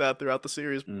stuff like that throughout the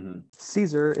series. Mm-hmm.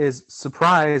 Caesar is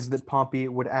surprised that Pompey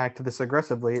would act this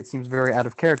aggressively. It seems very out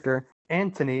of character.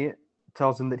 Antony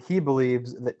tells him that he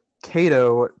believes that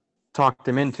Cato talked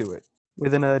him into it. We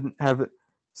then have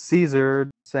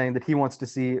Caesar saying that he wants to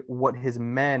see what his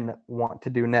men want to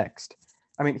do next.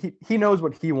 I mean, he knows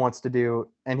what he wants to do,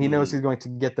 and he knows he's going to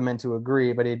get the men to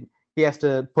agree, but he has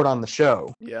to put on the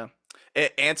show. Yeah.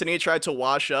 Antony tried to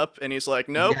wash up, and he's like,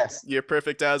 "Nope, you're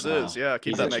perfect as is. Yeah,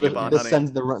 keep that makeup on,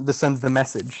 honey." This sends the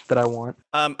message that I want.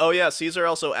 Oh yeah, Caesar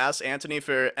also asked Antony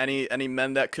for any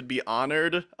men that could be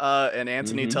honored, and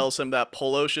Antony tells him that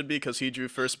Pullo should be because he drew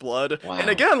first blood. Wow. And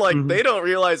again, like they don't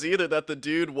realize either that the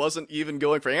dude wasn't even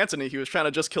going for Antony; he was trying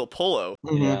to just kill Pullo.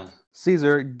 Yeah.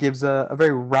 Caesar gives a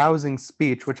very rousing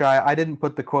speech, which I didn't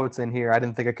put the quotes in here. I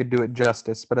didn't think I could do it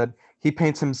justice, but he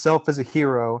paints himself as a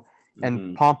hero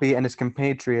and Pompey and his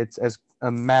compatriots as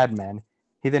a madman.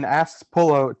 He then asks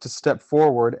Pullo to step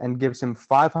forward and gives him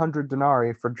 500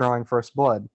 denarii for drawing first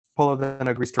blood. Pullo then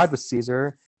agrees to ride with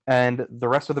Caesar, and the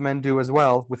rest of the men do as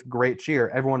well with great cheer.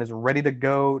 Everyone is ready to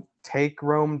go take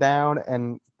Rome down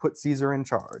and put Caesar in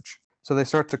charge. So they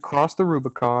start to cross the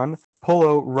Rubicon.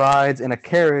 Pullo rides in a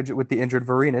carriage with the injured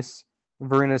Vorenus.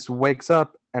 Vorenus wakes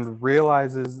up and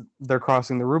realizes they're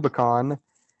crossing the Rubicon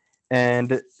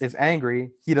and is angry.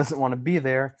 He doesn't want to be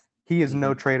there. He is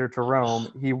no traitor to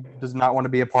Rome. He does not want to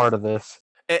be a part of this.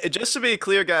 Just to be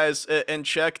clear, guys, and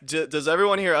check, does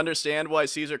everyone here understand why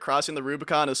Caesar crossing the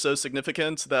Rubicon is so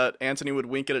significant that Antony would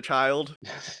wink at a child?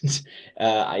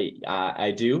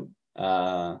 I do.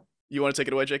 You want to take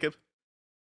it away, Jacob?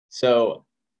 So,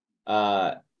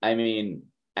 I mean,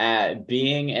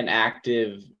 being an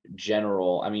active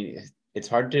general, I mean, it's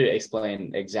hard to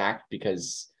explain exact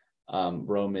because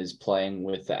Rome is playing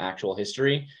with the actual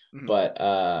history,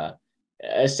 but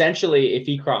essentially, if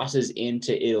he crosses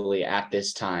into Italy at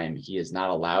this time, he is not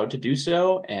allowed to do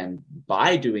so, and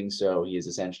by doing so, he is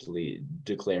essentially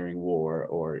declaring war,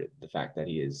 or the fact that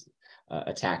he is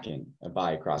attacking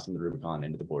by crossing the Rubicon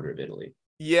into the border of Italy.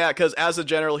 Yeah, because as a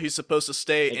general, he's supposed to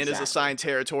stay in his assigned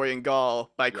territory in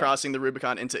Gaul. By crossing the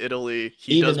Rubicon into Italy,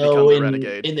 he does become the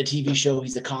renegade. In the TV show,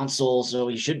 he's a consul, so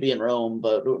he should be in Rome,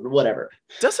 but whatever.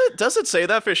 Does it say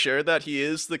that for sure, that he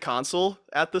is the consul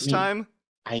at this time?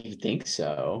 I think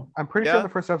so. I'm pretty sure in the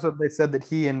first episode they said that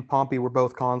he and Pompey were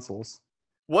both consuls.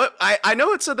 What? I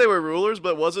know it said they were rulers,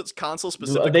 but was it consul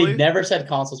specifically? They never said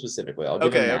consul specifically. I'll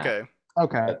give them that.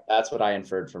 Okay. That's what I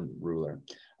inferred from ruler.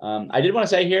 I did want to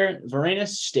say here,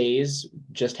 Vorenus stays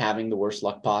just having the worst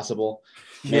luck possible.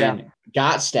 Man,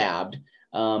 got stabbed.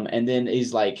 And then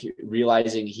he's like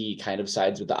realizing he kind of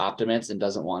sides with the Optimates and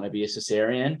doesn't want to be a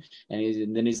Caesarian.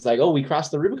 And then he's like, oh, we crossed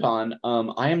the Rubicon.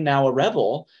 I am now a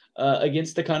rebel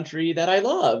against the country that I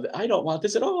love. I don't want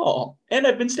this at all. And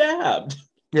I've been stabbed.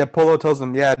 Yeah, Pullo tells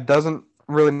him, it doesn't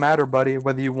really matter, buddy,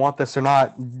 whether you want this or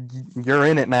not. You're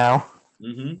in it now.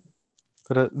 Mm-hmm.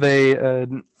 But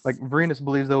Vorenus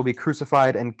believes they will be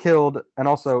crucified and killed. And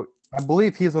also, I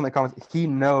believe he's the one that comments, he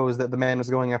knows that the man is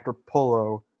going after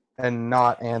Pullo and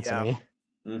not Antony.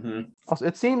 Yeah. Mm-hmm. Also,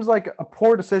 it seems like a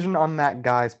poor decision on that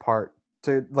guy's part.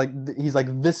 He's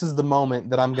like, this is the moment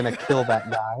that I'm going to kill that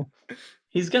guy.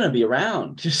 He's going to be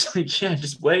around. Just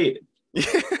wait.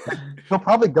 He'll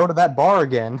probably go to that bar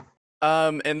again.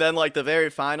 And then like the very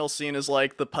final scene is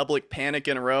like the public panic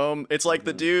in Rome. It's like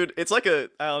the dude, it's like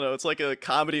it's like a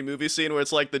comedy movie scene where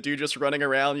it's like the dude just running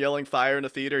around yelling fire in a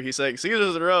theater. He's saying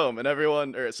Caesar's in Rome and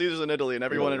Caesar's in Italy and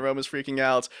everyone in Rome is freaking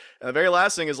out. And the very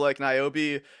last thing is like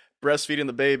Niobe breastfeeding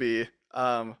the baby.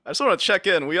 I just want to check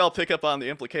in. We all pick up on the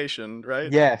implication,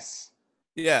 right? Yes.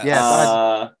 Yeah.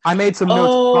 Yes. I made some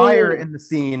notes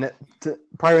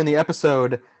prior in the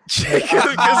episode.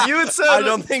 Because you had said I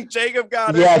don't think Jacob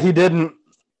got it. Yeah, he didn't.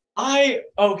 I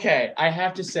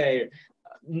have to say,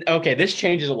 this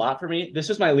changes a lot for me. This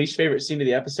was my least favorite scene of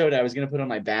the episode. I was going to put on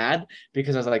my bad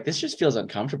because I was like, this just feels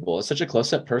uncomfortable. It's such a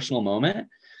close-up personal moment.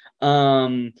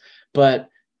 But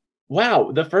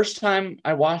wow, the first time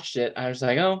I watched it, I was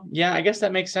like, oh, yeah, I guess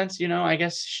that makes sense. I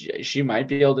guess she might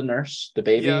be able to nurse the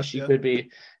baby. She could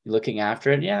be looking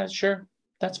after it. Yeah, sure.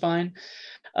 That's fine.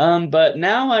 But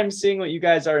now I'm seeing what you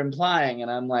guys are implying,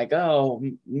 and I'm like, oh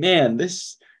man,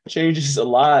 this changes a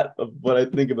lot of what I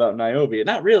think about Niobe.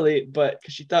 Not really, but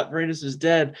because she thought Vorenus was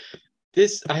dead.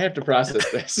 I have to process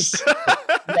this.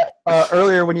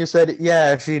 Earlier when you said,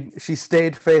 yeah, she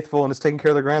stayed faithful and is taking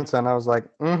care of the grandson, I was like,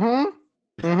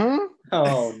 mm-hmm.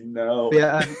 Oh no.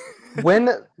 Yeah, when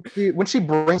she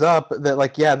brings up that,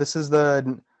 like, yeah, this is my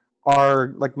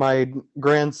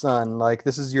grandson, like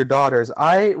this is your daughter's,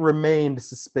 I remained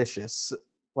suspicious.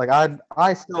 Like I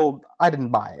didn't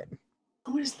buy it.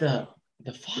 Who is the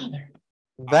father?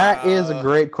 That is a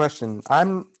great question.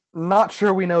 I'm not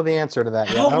sure we know the answer to that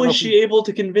yet. I How don't know was if she able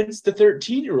to convince the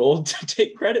 13-year-old to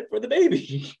take credit for the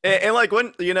baby? And like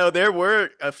when there were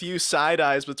a few side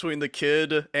eyes between the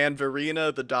kid and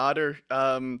Verena, the daughter,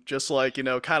 just like kind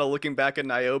of looking back at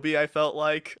Niobe, I felt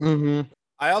like. Mhm.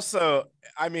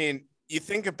 I mean, you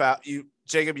think about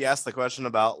Jacob, you asked the question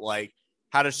about like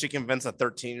how does she convince a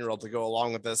 13-year-old to go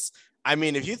along with this? I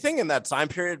mean, if you think in that time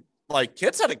period, like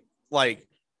kids had to like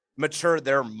mature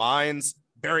their minds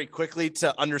very quickly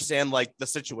to understand like the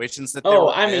situations that they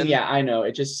were in. Yeah, I know.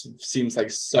 It just seems like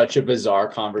such a bizarre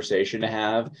conversation to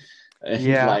have. And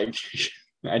Yeah. like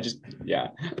yeah.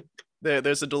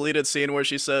 There's a deleted scene where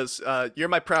she says, "You're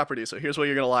my property, so here's what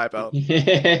you're gonna lie about."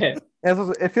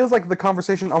 It feels like the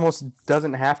conversation almost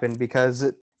doesn't happen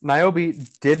because Niobe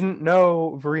didn't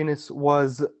know Vorenus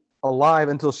was alive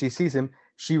until she sees him.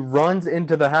 She runs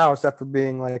into the house after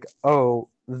being like, "Oh,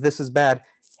 this is bad."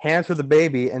 Hands her the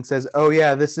baby and says, "Oh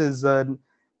yeah, this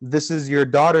is your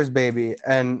daughter's baby."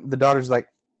 And the daughter's like,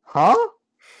 "Huh?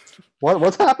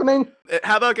 What's happening?"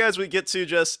 How about, guys, we get to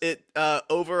just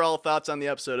overall thoughts on the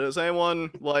episode? Does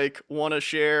anyone like want to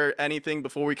share anything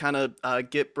before we kind of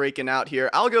get breaking out here?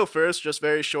 I'll go first, just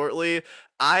very shortly.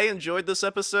 I enjoyed this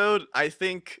episode. I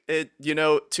think it,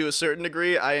 to a certain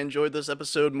degree, I enjoyed this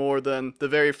episode more than the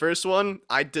very first one.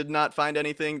 I did not find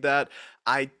anything that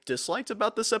I disliked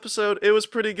about this episode. It was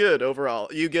pretty good overall.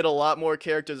 You get a lot more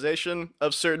characterization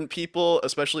of certain people,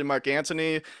 especially Mark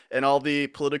Antony, and all the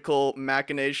political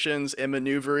machinations and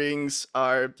maneuverings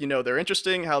are, they're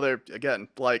interesting. How they're, again,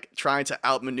 like trying to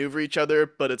outmaneuver each other,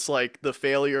 but it's like the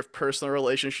failure of personal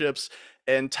relationships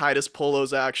and Titus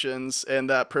Polo's actions and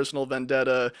that personal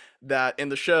vendetta that in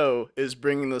the show is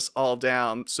bringing this all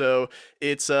down. So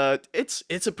it's a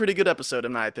pretty good episode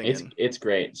in my opinion. It's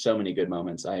great. So many good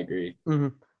moments. I agree. Mm-hmm.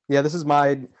 Yeah, this is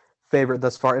my favorite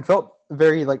thus far. It felt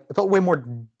way more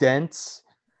dense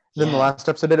than the last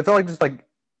episode did. It felt like just like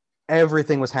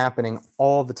everything was happening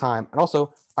all the time. And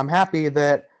also, I'm happy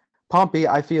that Pompey,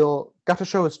 I feel, got to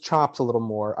show his chops a little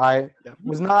more. I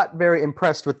was not very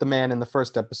impressed with the man in the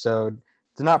first episode.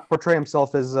 Did not portray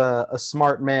himself as a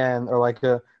smart man or like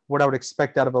what I would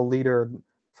expect out of a leader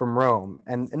from Rome.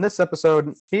 And in this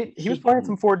episode, he was playing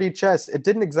some 4D chess. It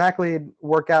didn't exactly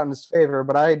work out in his favor,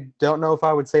 but I don't know if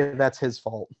I would say that's his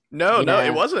fault. No,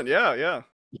 it wasn't. Yeah.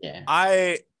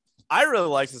 I really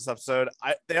liked this episode.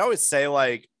 They always say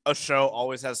like a show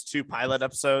always has two pilot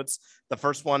episodes. The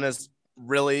first one is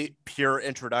really pure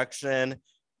introduction,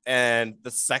 and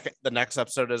the next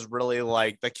episode is really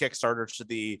like the Kickstarter to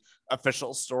the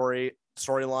official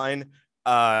storyline.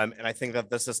 And I think that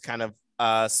this is kind of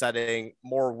setting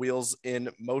more wheels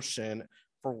in motion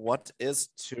for what is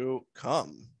to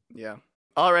come. Yeah.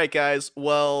 All right, guys.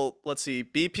 Well, let's see.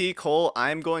 BP, Cole,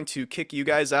 I'm going to kick you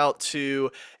guys out to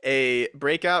a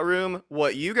breakout room.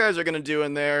 What you guys are going to do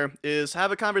in there is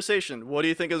have a conversation. What do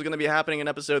you think is going to be happening in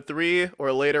episode 3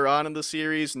 or later on in the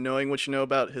series, knowing what you know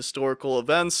about historical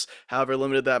events, however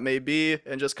limited that may be,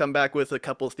 and just come back with a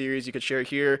couple of theories you could share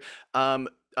here.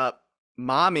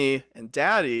 Mommy and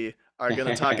Daddy are going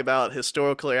to talk about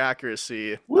historical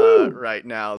accuracy right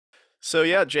now. So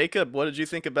yeah, Jacob, what did you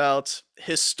think about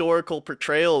historical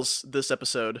portrayals this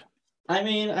episode? I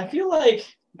mean, I feel like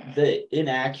the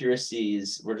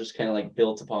inaccuracies were just kind of like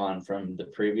built upon from the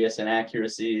previous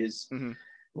inaccuracies. Mm-hmm.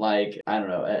 Like, I don't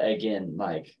know, again,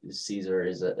 like Caesar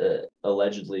is a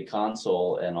allegedly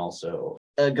consul and also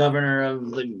a governor of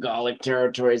the Gallic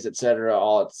territories, etc.,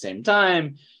 all at the same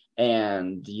time.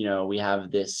 And, we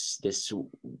have this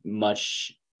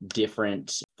much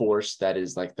different force that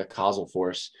is like the causal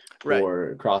force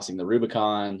for crossing the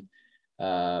Rubicon,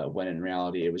 when in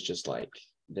reality it was just like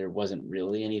there wasn't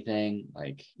really anything,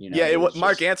 like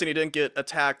Mark Antony didn't get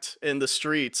attacked in the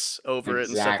streets over it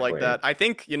and stuff like that. I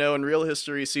think in real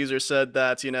history Caesar said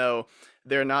that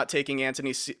they're not taking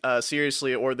Antony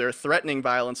seriously, or they're threatening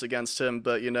violence against him,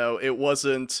 but it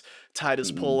wasn't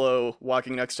Titus Polo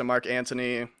walking next to Mark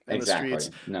Antony in the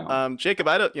streets. No. Jacob,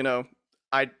 I don't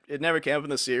it never came up in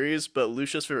the series, but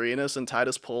Lucius Vorenus and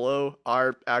Titus Polo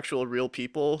are actual real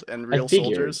people and real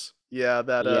soldiers.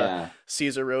 that Yeah.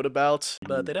 Caesar wrote about.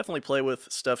 But they definitely play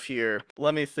with stuff here.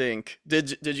 Let me think.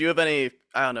 Did you have any,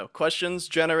 I don't know, questions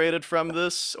generated from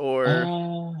this,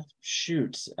 or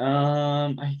Shoot.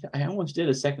 I almost did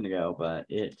a second ago, but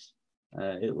it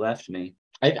left me.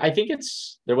 I think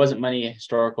there wasn't many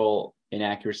historical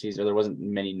inaccuracies, or there wasn't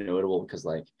many notable, because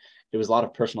like there was a lot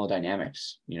of personal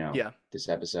dynamics, Yeah. this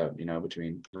episode,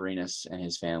 between Varinus and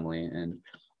his family, and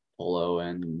Polo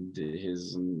and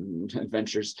his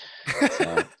adventures.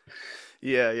 So.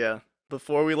 Yeah.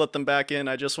 Before we let them back in,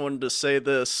 I just wanted to say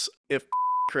this. If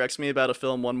corrects me about a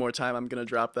film one more time, I'm going to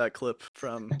drop that clip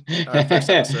from our first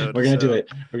episode. We're going to do it.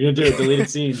 We're going to do it. Deleted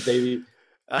scenes, baby.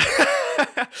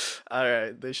 All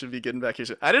right, they should be getting back here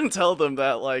soon. I didn't tell them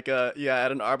that, like, at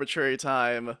an arbitrary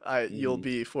time, you'll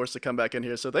be forced to come back in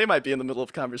here. So they might be in the middle of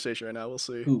a conversation right now. We'll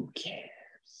see. Who cares?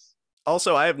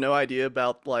 Also, I have no idea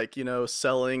about, like,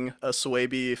 selling a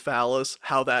Swaby phallus,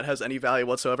 how that has any value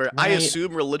whatsoever. Right. I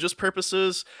assume religious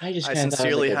purposes. I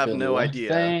sincerely have no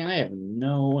idea. I have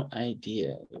no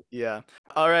idea. Yeah.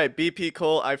 All right, BP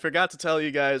Cole, I forgot to tell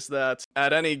you guys that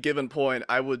at any given point,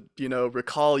 I would,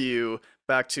 recall you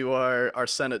back to our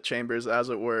Senate chambers, as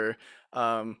it were,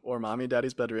 or mommy and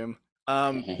daddy's bedroom.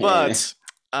 But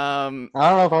I don't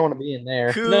know if I want to be in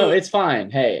there. No, it's fine.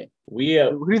 Hey, who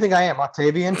do you think I am,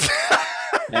 Octavian?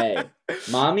 Hey,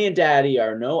 mommy and daddy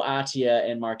are no Atia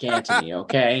and Mark Antony,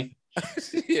 okay?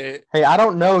 Yeah. Hey, I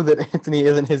don't know that Anthony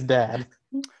isn't his dad.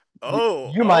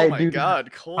 You might my do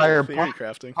God, Cole theory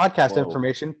crafting. Podcast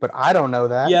information, but I don't know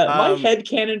that. Yeah, my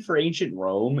headcanon for ancient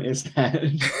Rome is that.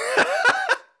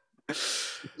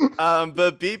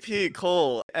 But BP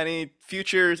Cole, any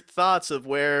future thoughts of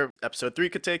where episode 3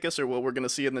 could take us, or what we're going to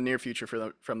see in the near future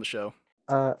from the show?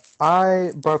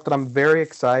 I brought up that I'm very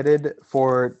excited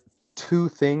for two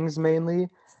things mainly.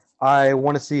 I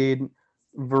want to see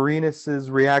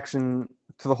Varinus's reaction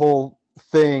to the whole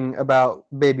thing about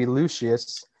baby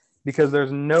Lucius, because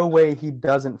there's no way he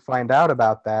doesn't find out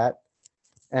about that.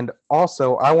 And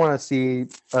also, I want to see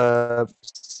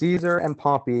Caesar and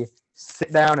Pompey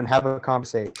sit down and have a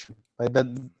conversation. Like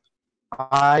that,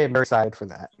 I am very excited for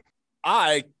that.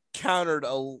 I countered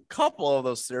a couple of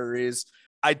those theories.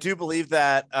 I do believe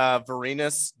that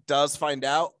Varinus does find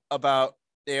out about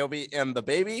Niobe and the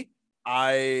baby.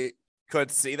 I could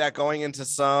see that going into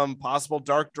some possible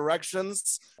dark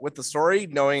directions with the story,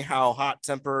 knowing how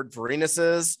hot-tempered Varinus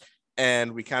is,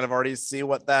 and we kind of already see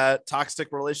what that toxic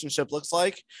relationship looks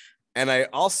like. And I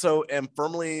also am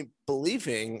firmly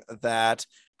believing that,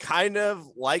 kind of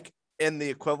like in the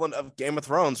equivalent of Game of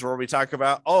Thrones, where we talk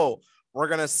about, we're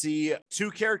going to see two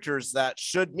characters that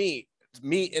should meet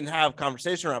and have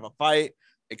conversation or have a fight,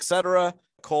 etc.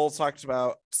 Cole talked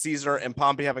about Caesar and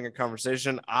Pompey having a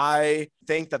conversation. I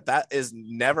think that is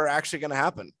never actually going to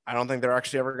happen. I don't think they're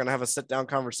actually ever going to have a sit-down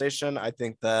conversation. I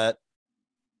think that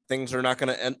things are not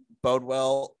going to bode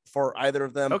well for either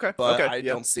of them. But I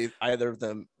don't see either of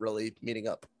them really meeting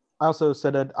up. I also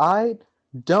said that I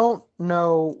don't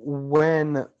know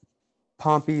when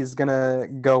Pompey's going to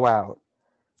go out.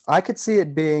 I could see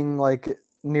it being like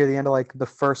near the end of like the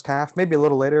first half, maybe a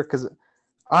little later, because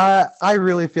I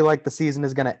really feel like the season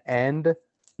is going to end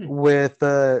with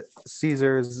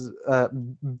Caesar's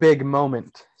big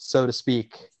moment, so to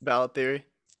speak. Ballot theory.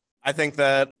 I think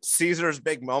that Caesar's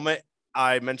big moment,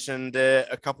 I mentioned it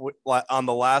on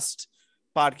the last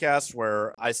podcast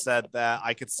where I said that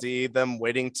I could see them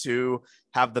waiting to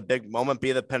have the big moment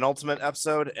be the penultimate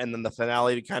episode, and then the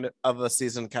finale of the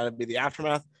season kind of be the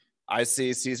aftermath. I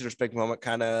see Caesar's big moment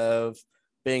kind of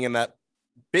being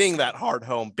that hard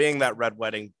home, being that red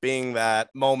wedding, being that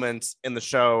moment in the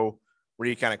show where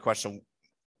you kind of question,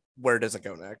 where does it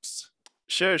go next?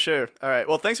 Sure. All right.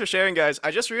 Well, thanks for sharing, guys.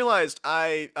 I just realized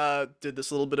I did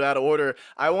this a little bit out of order.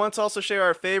 I want to also share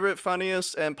our favorite,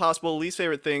 funniest, and possible least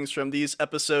favorite things from these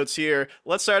episodes here.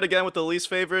 Let's start again with the least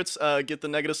favorites. Get the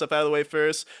negative stuff out of the way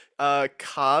first.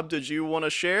 Cobb, did you want to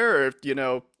share, or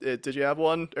did you have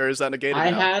one, or is that negated? I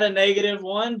had a negative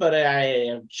one, but I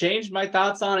have changed my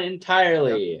thoughts on it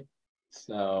entirely. Yep.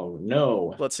 So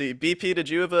no. Let's see. BP, did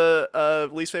you have a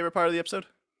least favorite part of the episode?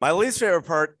 My least favorite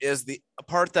part is the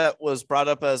part that was brought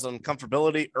up as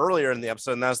uncomfortability earlier in the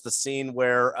episode, and that's the scene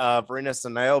where Varinus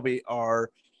and Niobe are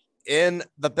in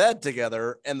the bed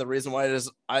together. And the reason why it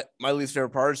is my least favorite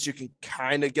part is you can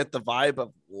kind of get the vibe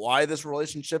of why this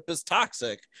relationship is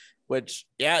toxic, which,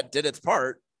 it did its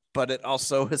part, but it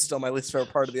also is still my least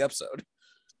favorite part of the episode.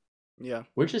 Yeah.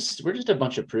 We're just a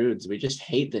bunch of prudes. We just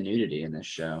hate the nudity in this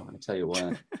show. I tell you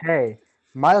what. Hey.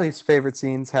 My least favorite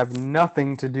scenes have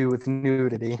nothing to do with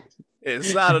nudity.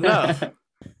 It's not enough.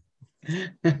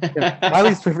 Yeah, my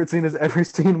least favorite scene is every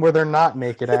scene where they're not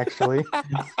naked, actually.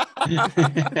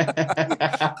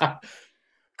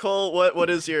 Cole, what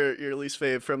is your least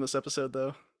fave from this episode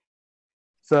though?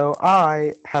 So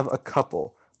I have a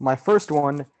couple. My first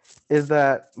one is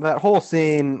that whole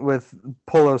scene with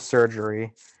Polo's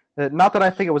surgery. Not that I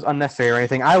think it was unnecessary or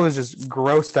anything. I was just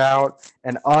grossed out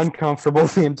and uncomfortable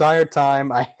the entire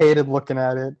time. I hated looking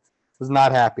at it. Was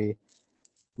not happy.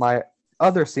 My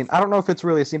other scene, I don't know if it's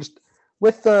really a scene, just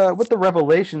with the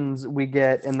revelations we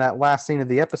get in that last scene of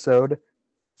the episode,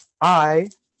 I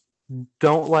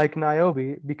don't like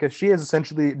Niobe because she has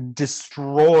essentially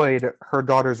destroyed her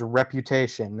daughter's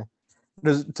reputation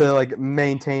to like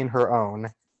maintain her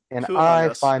own, and Who among I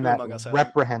us? find Who that among us hasn't?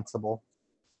 reprehensible.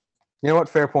 You know what?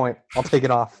 Fair point. I'll take it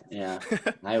off. Yeah,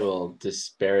 I will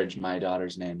disparage my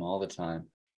daughter's name all the time.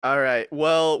 All right.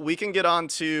 Well, we can get on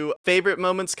to favorite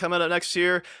moments coming up next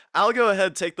year. I'll go ahead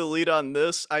and take the lead on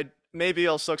this. Maybe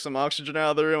I'll suck some oxygen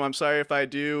out of the room. I'm sorry if I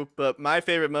do, but my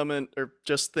favorite moment or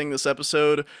just thing this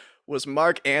episode was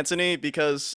Mark Antony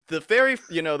because the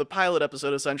pilot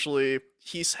episode essentially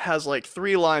has like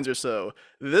 3 lines or so.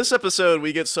 This episode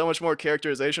we get so much more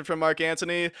characterization from Mark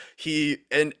Antony. He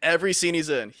in every scene he's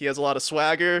in, he has a lot of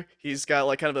swagger. He's got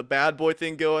like kind of a bad boy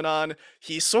thing going on.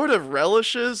 He sort of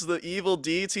relishes the evil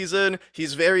deeds he's in.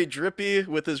 He's very drippy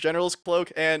with his general's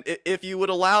cloak, and if you would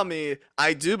allow me,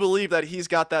 I do believe that he's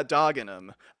got that dog in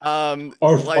him. Arf,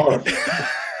 Like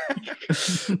arf.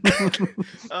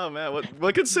 oh man,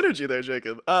 what considered you there,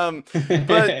 Jacob?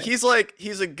 But he's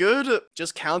a good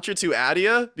just counter to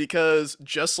Adia because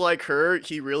just like her,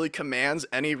 he really commands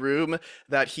any room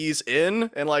that he's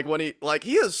in, and like when he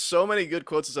has so many good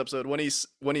quotes this episode.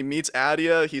 When he meets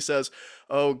Adia, he says,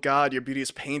 "Oh God, your beauty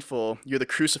is painful. You're the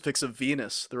crucifix of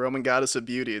Venus, the Roman goddess of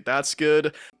beauty." That's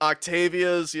good.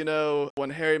 Octavia's,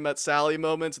 when Harry met Sally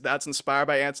moments, that's inspired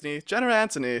by Antony. General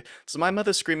Antony, does my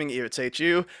mother screaming irritate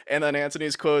you? And then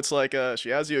Antony's quotes like, she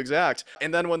has you exact.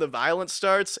 And then when the violence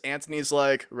starts, Antony's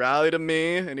like, rally to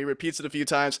me, and he repeats it a few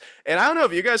times. And I don't know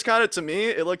if you guys caught it, to me,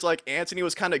 it looked like Antony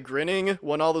was kind of grinning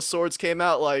when all the swords came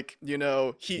out, like,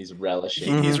 He's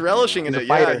relishing. he's relishing in He's a it.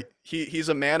 fighter. Yeah, he's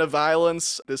a man of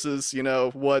violence. This is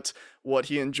what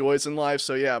he enjoys in life.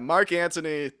 So yeah, Mark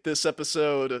Antony this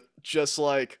episode just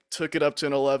like took it up to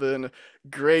an 11.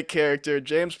 Great character.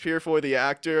 James Purefoy the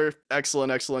actor,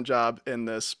 excellent job in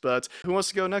this. But who wants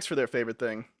to go next for their favorite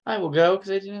thing? I will go because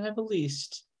I didn't have a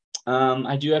least.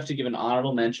 I do have to give an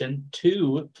honorable mention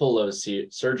to Polo's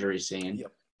surgery scene.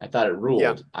 Yep. I thought it ruled.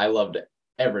 Yeah. I loved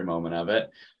every moment of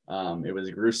it. It was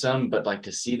gruesome, but like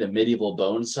to see the medieval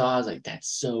bone saws, like that's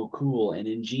so cool and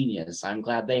ingenious. I'm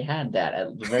glad they had that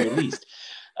at the very least.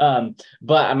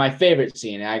 But my favorite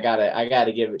scene, I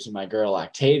gotta give it to my girl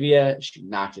Octavia. She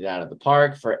knocked it out of the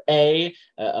park for a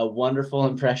wonderful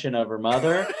impression of her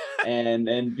mother,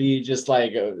 and B, just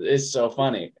like it's so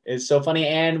funny. It's so funny,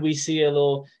 and we see a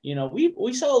little,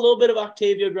 we saw a little bit of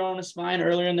Octavia growing a spine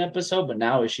earlier in the episode, but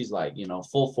now she's like,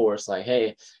 full force, like,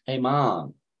 hey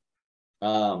mom,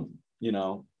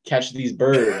 catch these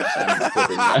birds.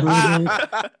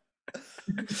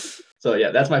 So yeah,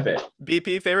 that's my favorite.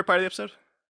 BP, favorite part of the episode?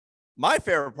 My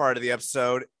favorite part of the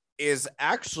episode is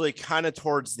actually kind of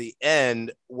towards the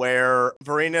end where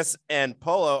Vorenus and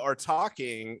Polo are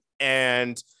talking,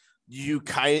 and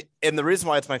and the reason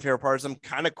why it's my favorite part is I'm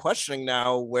kind of questioning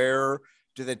now, where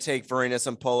do they take Vorenus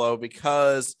and Polo,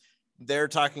 because they're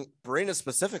talking Vorenus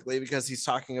specifically because he's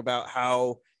talking about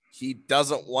how he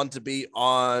doesn't want to be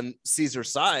on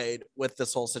Caesar's side with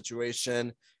this whole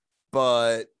situation,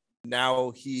 but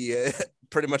now he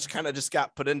pretty much kind of just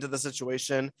got put into the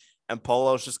situation, and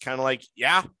Polo's just kind of like,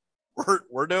 yeah,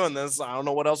 we're doing this. I don't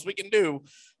know what else we can do,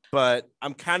 but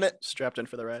I'm kind of Strapped in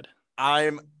for the ride.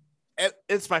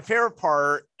 It's my favorite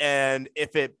part, and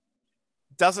if it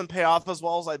doesn't pay off as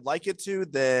well as I'd like it to,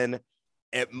 then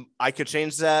I could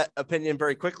change that opinion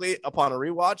very quickly upon a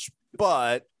rewatch.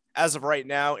 But as of right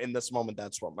now, in this moment,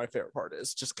 that's what my favorite part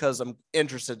is, just because I'm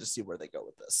interested to see where they go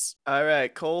with this. All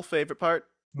right, Cole, favorite part?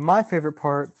 My favorite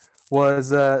part was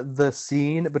the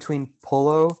scene between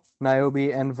Polo,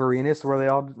 Niobe, and Vorenus, where they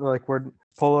all where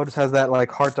Polo just has that like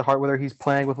heart to heart with her. He's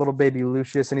playing with little baby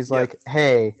Lucius, and he's like,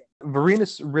 "Hey,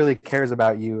 Vorenus really cares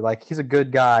about you. Like, he's a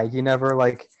good guy. He never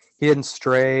he didn't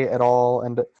stray at all."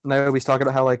 And Niobe's talking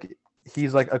about how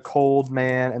he's like a cold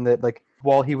man, and that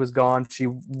while he was gone, she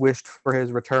wished for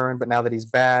his return, but now that he's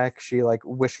back, she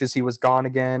wishes he was gone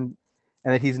again,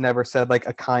 and that he's never said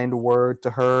a kind word to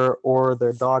her or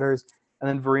their daughters. And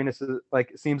then Vorenus is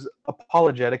seems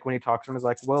apologetic when he talks to him. He's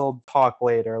like, "We'll talk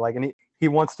later." And he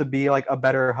wants to be a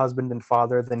better husband and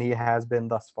father than he has been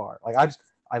thus far.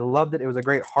 I loved it. It was a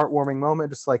great heartwarming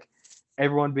moment. Just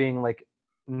everyone being like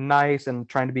nice and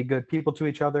trying to be good people to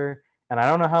each other. And I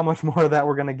don't know how much more of that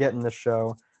we're gonna get in this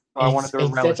show. So I wanted to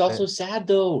relish That's also it. sad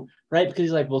though, right? Because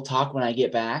he's like, we'll talk when I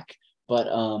get back. But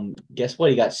guess what?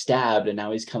 He got stabbed, and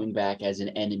now he's coming back as an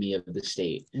enemy of the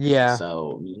state. Yeah.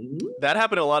 So That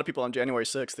happened to a lot of people on January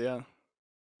 6th. Yeah.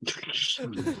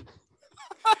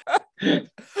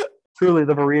 Truly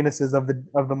the Varenuses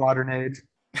of the modern age.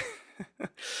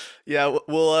 Yeah,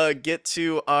 we'll get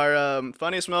to our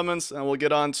funniest moments, and we'll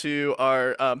get on to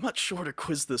our much shorter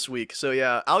quiz this week. So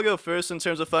yeah, I'll go first in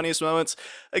terms of funniest moments.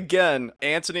 Again,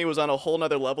 Anthony was on a whole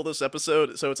nother level this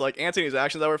episode, so it's like Anthony's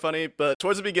actions that were funny, but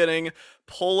towards the beginning,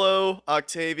 Polo,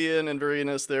 Octavian, and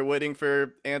Varenus, they're waiting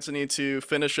for Anthony to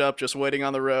finish up, just waiting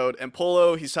on the road. And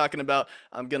Polo, he's talking about,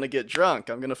 I'm gonna get drunk,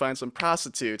 I'm gonna find some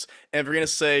prostitutes. And Varenus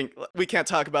saying, we can't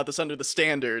talk about this under the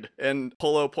standard. And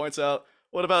Polo points out,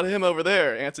 what about him over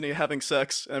there, Anthony having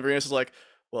sex? And Varenus is like,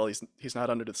 well, he's not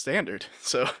under the standard.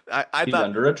 So I he's thought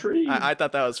under a tree. I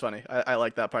thought that was funny. I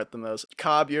like that part the most.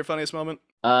 Cobb, your funniest moment?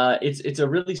 It's a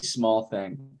really small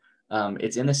thing.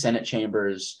 It's in the Senate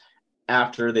chambers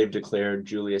after they've declared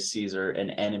Julius Caesar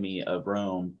an enemy of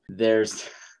Rome. There's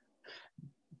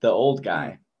the old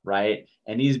guy, right?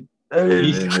 And he's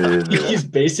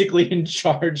basically in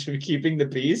charge of keeping the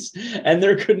peace, and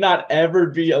there could not ever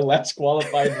be a less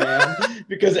qualified man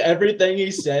because everything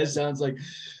he says sounds like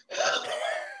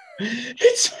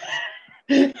it's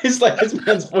like this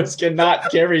man's voice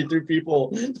cannot carry through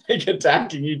people like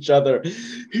attacking each other.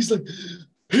 He's like,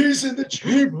 peace in the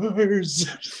chambers.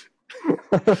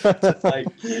 Like,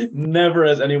 never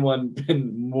has anyone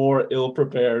been more ill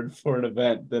prepared for an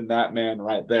event than that man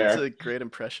right there. That's a great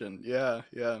impression. Yeah.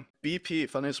 BP,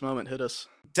 funniest moment, hit us.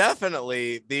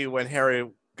 Definitely the when Harry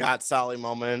got Sally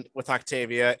moment with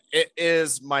Octavia. It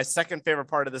is my second favorite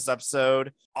part of this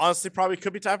episode. Honestly, probably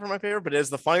could be tied for my favorite, but it is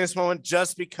the funniest moment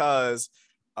just because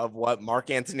of what Mark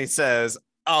Antony says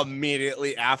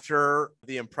immediately after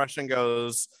the impression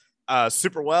goes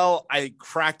super well. I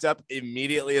cracked up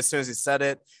immediately as soon as he said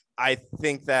it. I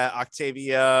think that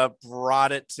Octavia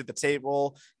brought it to the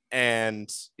table,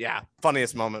 and yeah,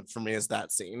 funniest moment for me is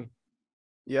that scene.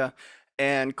 Yeah.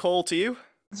 And Cole, to you?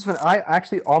 I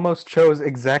actually almost chose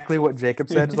exactly what Jacob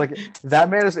said. Just like that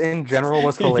man is in general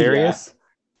was hilarious.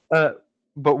 But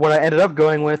what I ended up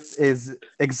going with is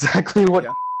exactly what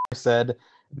said.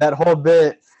 That whole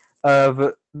bit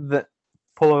of the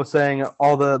Polo saying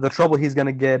all the trouble he's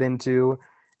gonna get into,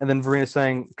 and then Varenus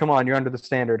saying, "Come on, you're under the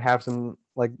standard. Have some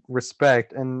like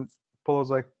respect." And Polo's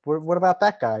like, "What about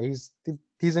that guy?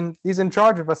 He's in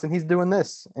charge of us, and he's doing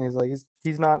this." And he's like,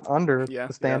 "He's not under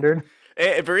the standard."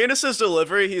 Yeah. Varenus'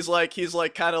 delivery, he's like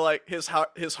kind of like his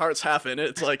heart's half in it.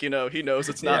 It's like, he knows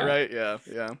it's not right. Yeah.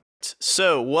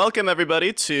 So, welcome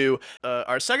everybody to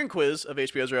our second quiz of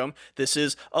HBO's Rome. This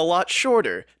is a lot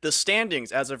shorter. The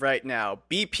standings as of right now: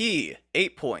 BP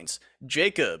 8 points,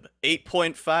 Jacob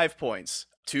 8.5 points.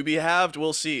 To be halved,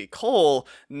 we'll see. Cole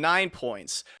 9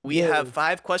 points. We have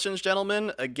 5 questions,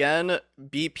 gentlemen. Again,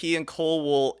 BP and Cole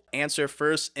will answer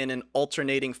first in an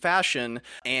alternating fashion.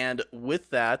 And with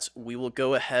that, we will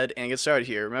go ahead and get started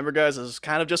here. Remember, guys, this is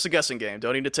kind of just a guessing game.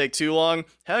 Don't need to take too long.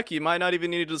 Heck, you might not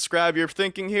even need to describe your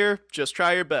thinking here. Just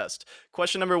try your best.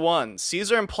 Question number 1.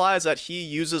 Caesar implies that he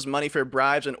uses money for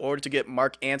bribes in order to get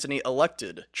Mark Antony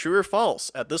elected. True or false?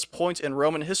 At this point in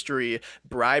Roman history,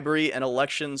 bribery in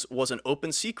elections was an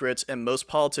open secret, and most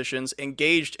politicians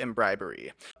engaged in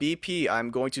bribery. BP,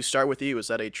 I'm going to start with you. Is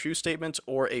that a true statement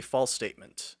or a false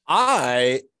statement?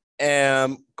 I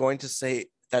am going to say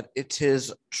that it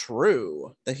is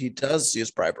true that he does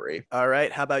use bribery. All right.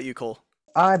 How about you, Cole?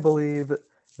 I believe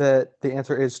that the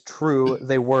answer is true.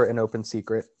 They were an open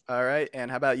secret. All right. And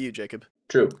how about you, Jacob?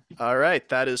 True. All right.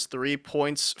 That is 3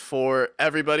 points for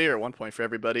everybody, or 1 point for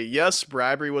everybody. Yes,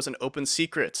 bribery was an open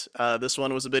secret. This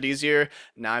one was a bit easier.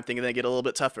 Now I'm thinking they get a little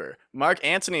bit tougher. Mark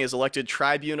Antony is elected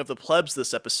tribune of the plebs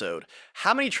this episode.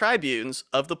 How many tribunes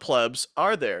of the plebs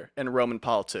are there in Roman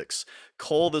politics?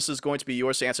 Cole, this is going to be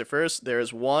yours to answer first. There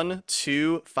is 1,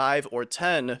 2, 5, or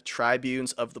 10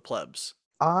 tribunes of the plebs.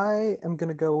 I am going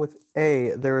to go with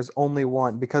A. There is only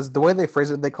one, because the way they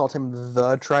phrase it, they called him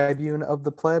the tribune of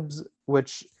the plebs,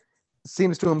 which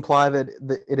seems to imply that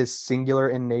it is singular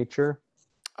in nature.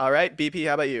 All right, BP,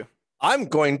 how about you? I'm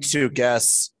going to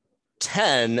guess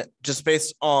 10 just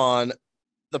based on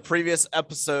the previous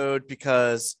episode,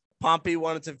 because Pompey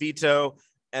wanted to veto,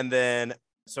 and then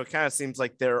so it kind of seems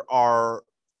like there are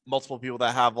multiple people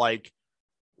that have like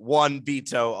one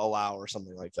veto allow or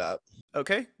something like that.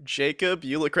 Okay, Jacob,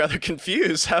 you look rather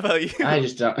confused. How about you? I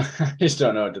just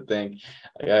don't know what to think.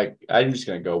 I'm just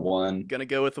gonna go one. Gonna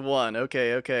go with 1.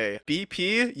 Okay.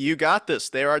 BP, you got this.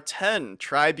 There are 10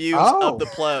 tribunes Oh, of the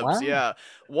plebs. wow. Yeah.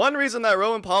 One reason that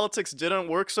Roman politics didn't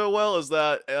work so well is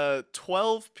that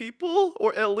 12 people,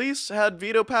 or at least, had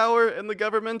veto power in the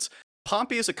government.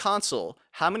 Pompey is a consul.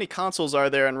 How many consuls are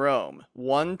there in Rome?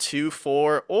 1, 2,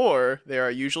 4, or there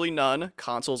are usually none.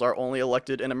 Consuls are only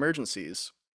elected in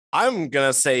emergencies. I'm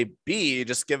gonna say B,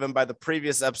 just given by the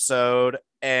previous episode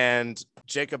and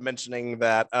Jacob mentioning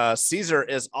that Caesar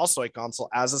is also a consul,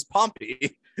 as is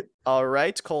Pompey. All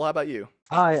right, Cole, how about you?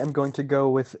 I am going to go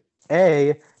with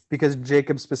A because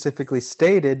Jacob specifically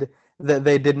stated that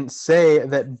they didn't say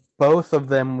that both of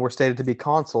them were stated to be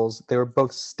consuls. They were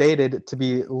both stated to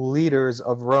be leaders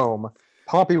of Rome.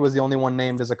 Pompey was the only one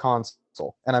named as a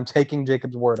consul, and I'm taking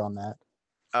Jacob's word on that.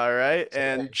 All right,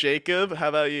 and Jacob, how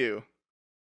about you?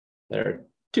 There are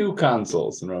 2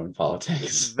 consuls in Roman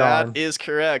politics. That Darn. is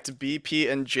correct. BP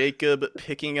and Jacob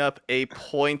picking up a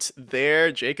point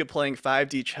there. Jacob playing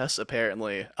 5D chess,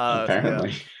 apparently. Apparently.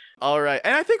 Yeah. All right.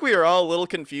 And I think we are all a little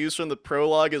confused from the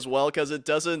prologue as well, because it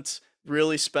doesn't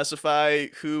really specify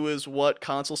who is what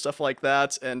consul, stuff like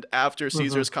that. And after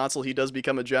Caesar's consul, he does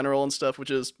become a general and stuff,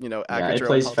 which is, Yeah, accurate it to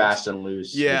plays Roman politics. fast and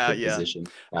loose Yeah, with the yeah. position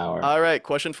power. All right,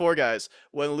 question 4, guys.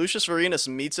 When Lucius Vorenus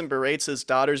meets and berates his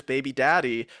daughter's baby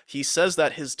daddy, he says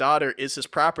that his daughter is his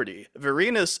property.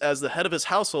 Vorenus, as the head of his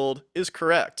household, is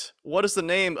correct. What is the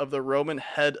name of the Roman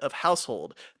head of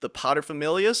household? The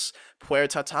paterfamilias,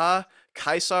 puertata,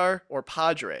 Caesar, or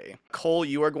Padre? Cole,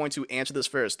 you are going to answer this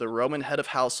first. The Roman head of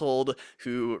household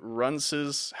who runs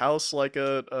his house like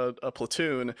a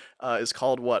platoon is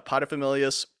called what?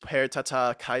 Paterfamilias,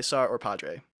 puertata, Caesar, or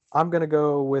Padre? I'm going to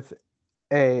go with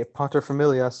A,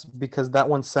 paterfamilias, because that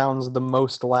one sounds the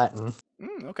most Latin.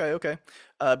 Okay.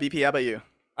 BP, how about you?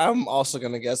 I'm also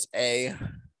gonna guess A.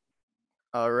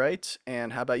 All right.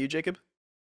 And how about you, Jacob?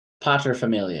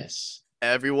 Paterfamilias.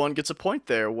 Everyone gets a point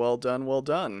there. Well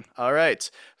done. All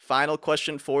right. Final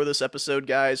question for this episode,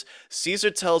 guys. Caesar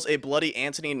tells a bloody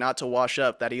Antony not to wash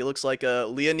up, that he looks like a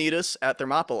Leonidas at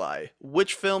Thermopylae.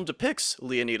 Which film depicts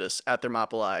Leonidas at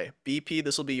Thermopylae? BP,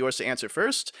 this will be yours to answer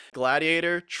first.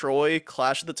 Gladiator, Troy,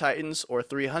 Clash of the Titans, or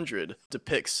 300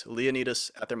 depicts Leonidas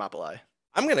at Thermopylae?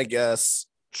 I'm gonna guess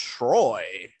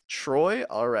Troy. Troy?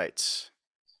 All right.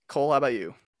 Cole, how about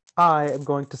you? I am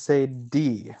going to say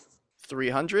D.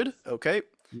 300? Okay.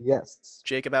 Yes.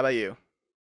 Jacob, how about you?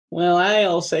 Well,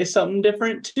 I'll say something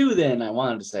different too then. I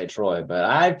wanted to say Troy, but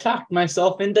I've talked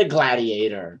myself into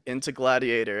Gladiator. Into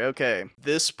Gladiator. Okay.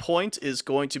 This point is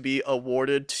going to be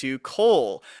awarded to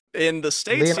Cole. In the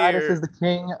States Leonidas here, is the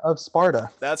king of Sparta.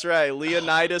 that's right.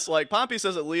 Leonidas, like Pompey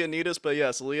says it Leonidas, but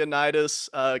yes, Leonidas,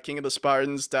 king of the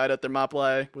Spartans, died at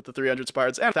Thermopylae with the 300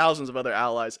 Spartans and thousands of other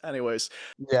allies. Anyways,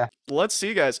 Yeah. let's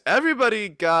see, guys. Everybody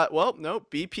got, well, no,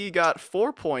 BP got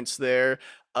 4 points there.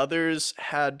 Others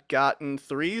had gotten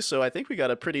 3, so I think we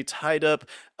got a pretty tied up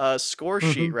score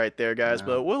sheet right there, guys. Yeah.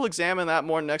 But we'll examine that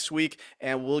more next week,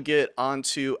 and we'll get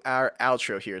onto our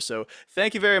outro here. So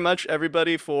thank you very much,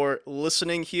 everybody, for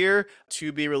listening here.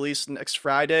 To be released next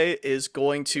Friday is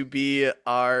going to be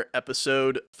our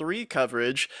episode 3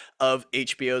 coverage of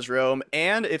HBO's Rome.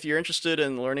 And if you're interested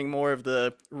in learning more of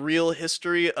the real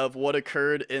history of what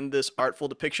occurred in this artful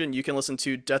depiction, you can listen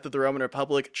to Death of the Roman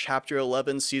Republic, Chapter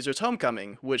 11, Caesar's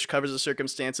Homecoming, which covers the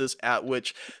circumstances at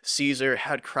which Caesar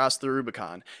had crossed the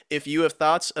Rubicon. If you have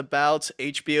thoughts about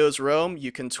HBO's Rome,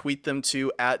 you can tweet them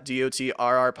to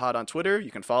 @DOTRRPod on Twitter.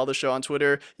 You can follow the show on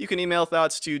Twitter. You can email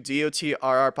thoughts to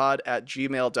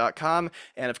DOTRRPod@gmail.com.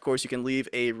 And of course, you can leave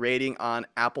a rating on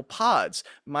Apple Pods.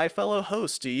 My fellow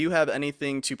hosts, do you have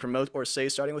anything to promote or say,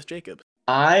 starting with Jacob?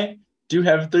 I do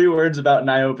have 3 words about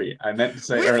Niobe. I meant to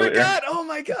say We earlier. forgot! Oh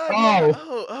my god! Oh. Yeah.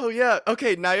 Oh yeah.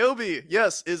 Okay, Niobe,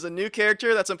 yes, is a new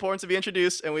character that's important to be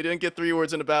introduced, and we didn't get 3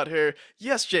 words in about her.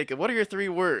 Yes, Jacob, what are your 3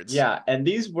 words? Yeah, and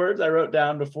these words I wrote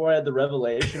down before I had the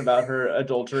revelation about her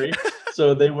adultery.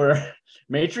 So they were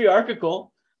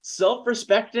matriarchal,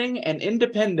 self-respecting, and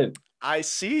independent. I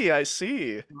see.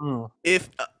 Mm. If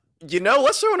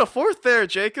let's throw in a 4th there,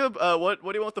 Jacob. What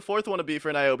do you want the 4th one to be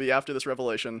for Niobe after this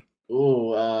revelation?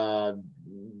 Ooh,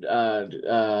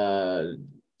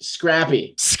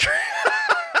 scrappy.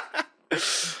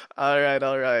 All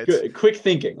right. Good, quick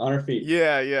thinking on her feet.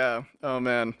 Yeah. Oh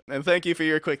man. And thank you for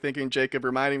your quick thinking, Jacob,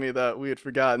 reminding me that we had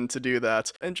forgotten to do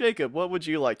that. And Jacob, what would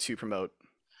you like to promote?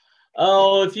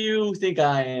 Oh, if you think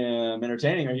I am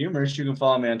entertaining or humorous, you can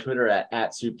follow me on Twitter at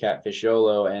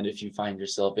 @SoupCatFisholo. And if you find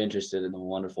yourself interested in the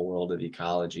wonderful world of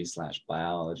ecology /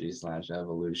 biology /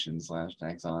 evolution /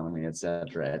 taxonomy,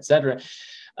 etc.,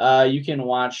 you can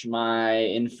watch my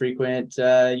infrequent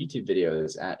YouTube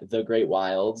videos at The Great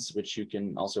Wilds, which you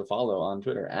can also follow on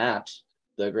Twitter at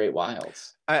The Great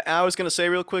Wilds. I was going to say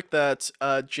real quick that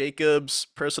Jacob's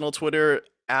personal Twitter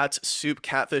at Soup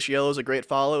Catfish Yellow is a great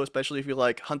follow, especially if you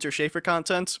like Hunter Schafer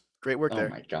content. Great work there. Oh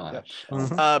my gosh.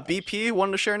 BP,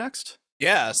 wanted to share next?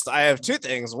 Yes, I have two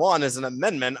things. One is an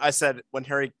amendment. I said When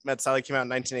Harry Met Sally came out in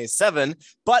 1987,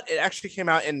 but it actually came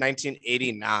out in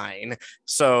 1989.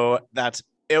 So that's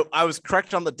it. I was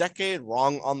correct on the decade,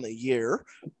 wrong on the year.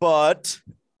 But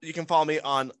you can follow me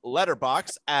on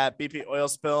Letterboxd at BP Oil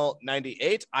Spill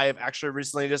 98. I have actually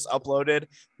recently just uploaded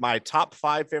my top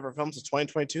 5 favorite films of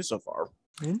 2022 so far.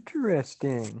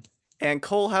 Interesting. And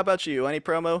Cole, how about you? Any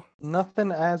promo?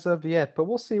 Nothing as of yet, but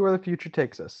we'll see where the future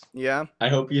takes us. Yeah. I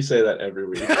hope you say that every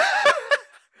week.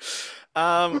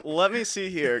 Let me see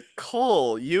here.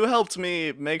 Cole, you helped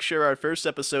me make sure our first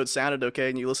episode sounded okay,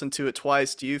 and you listened to it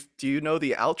twice. Do you know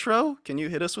the outro? Can you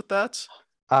hit us with that?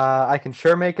 I can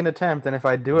sure make an attempt, and if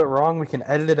I do it wrong, we can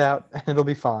edit it out, and it'll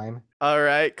be fine. All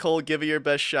right, Cole, give it your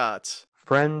best shot.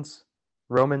 Friends,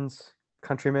 Romans,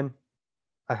 countrymen,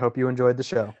 I hope you enjoyed the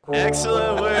show.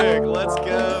 Excellent work. Let's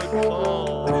go,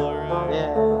 Cole. All right.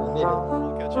 Yeah, we did it.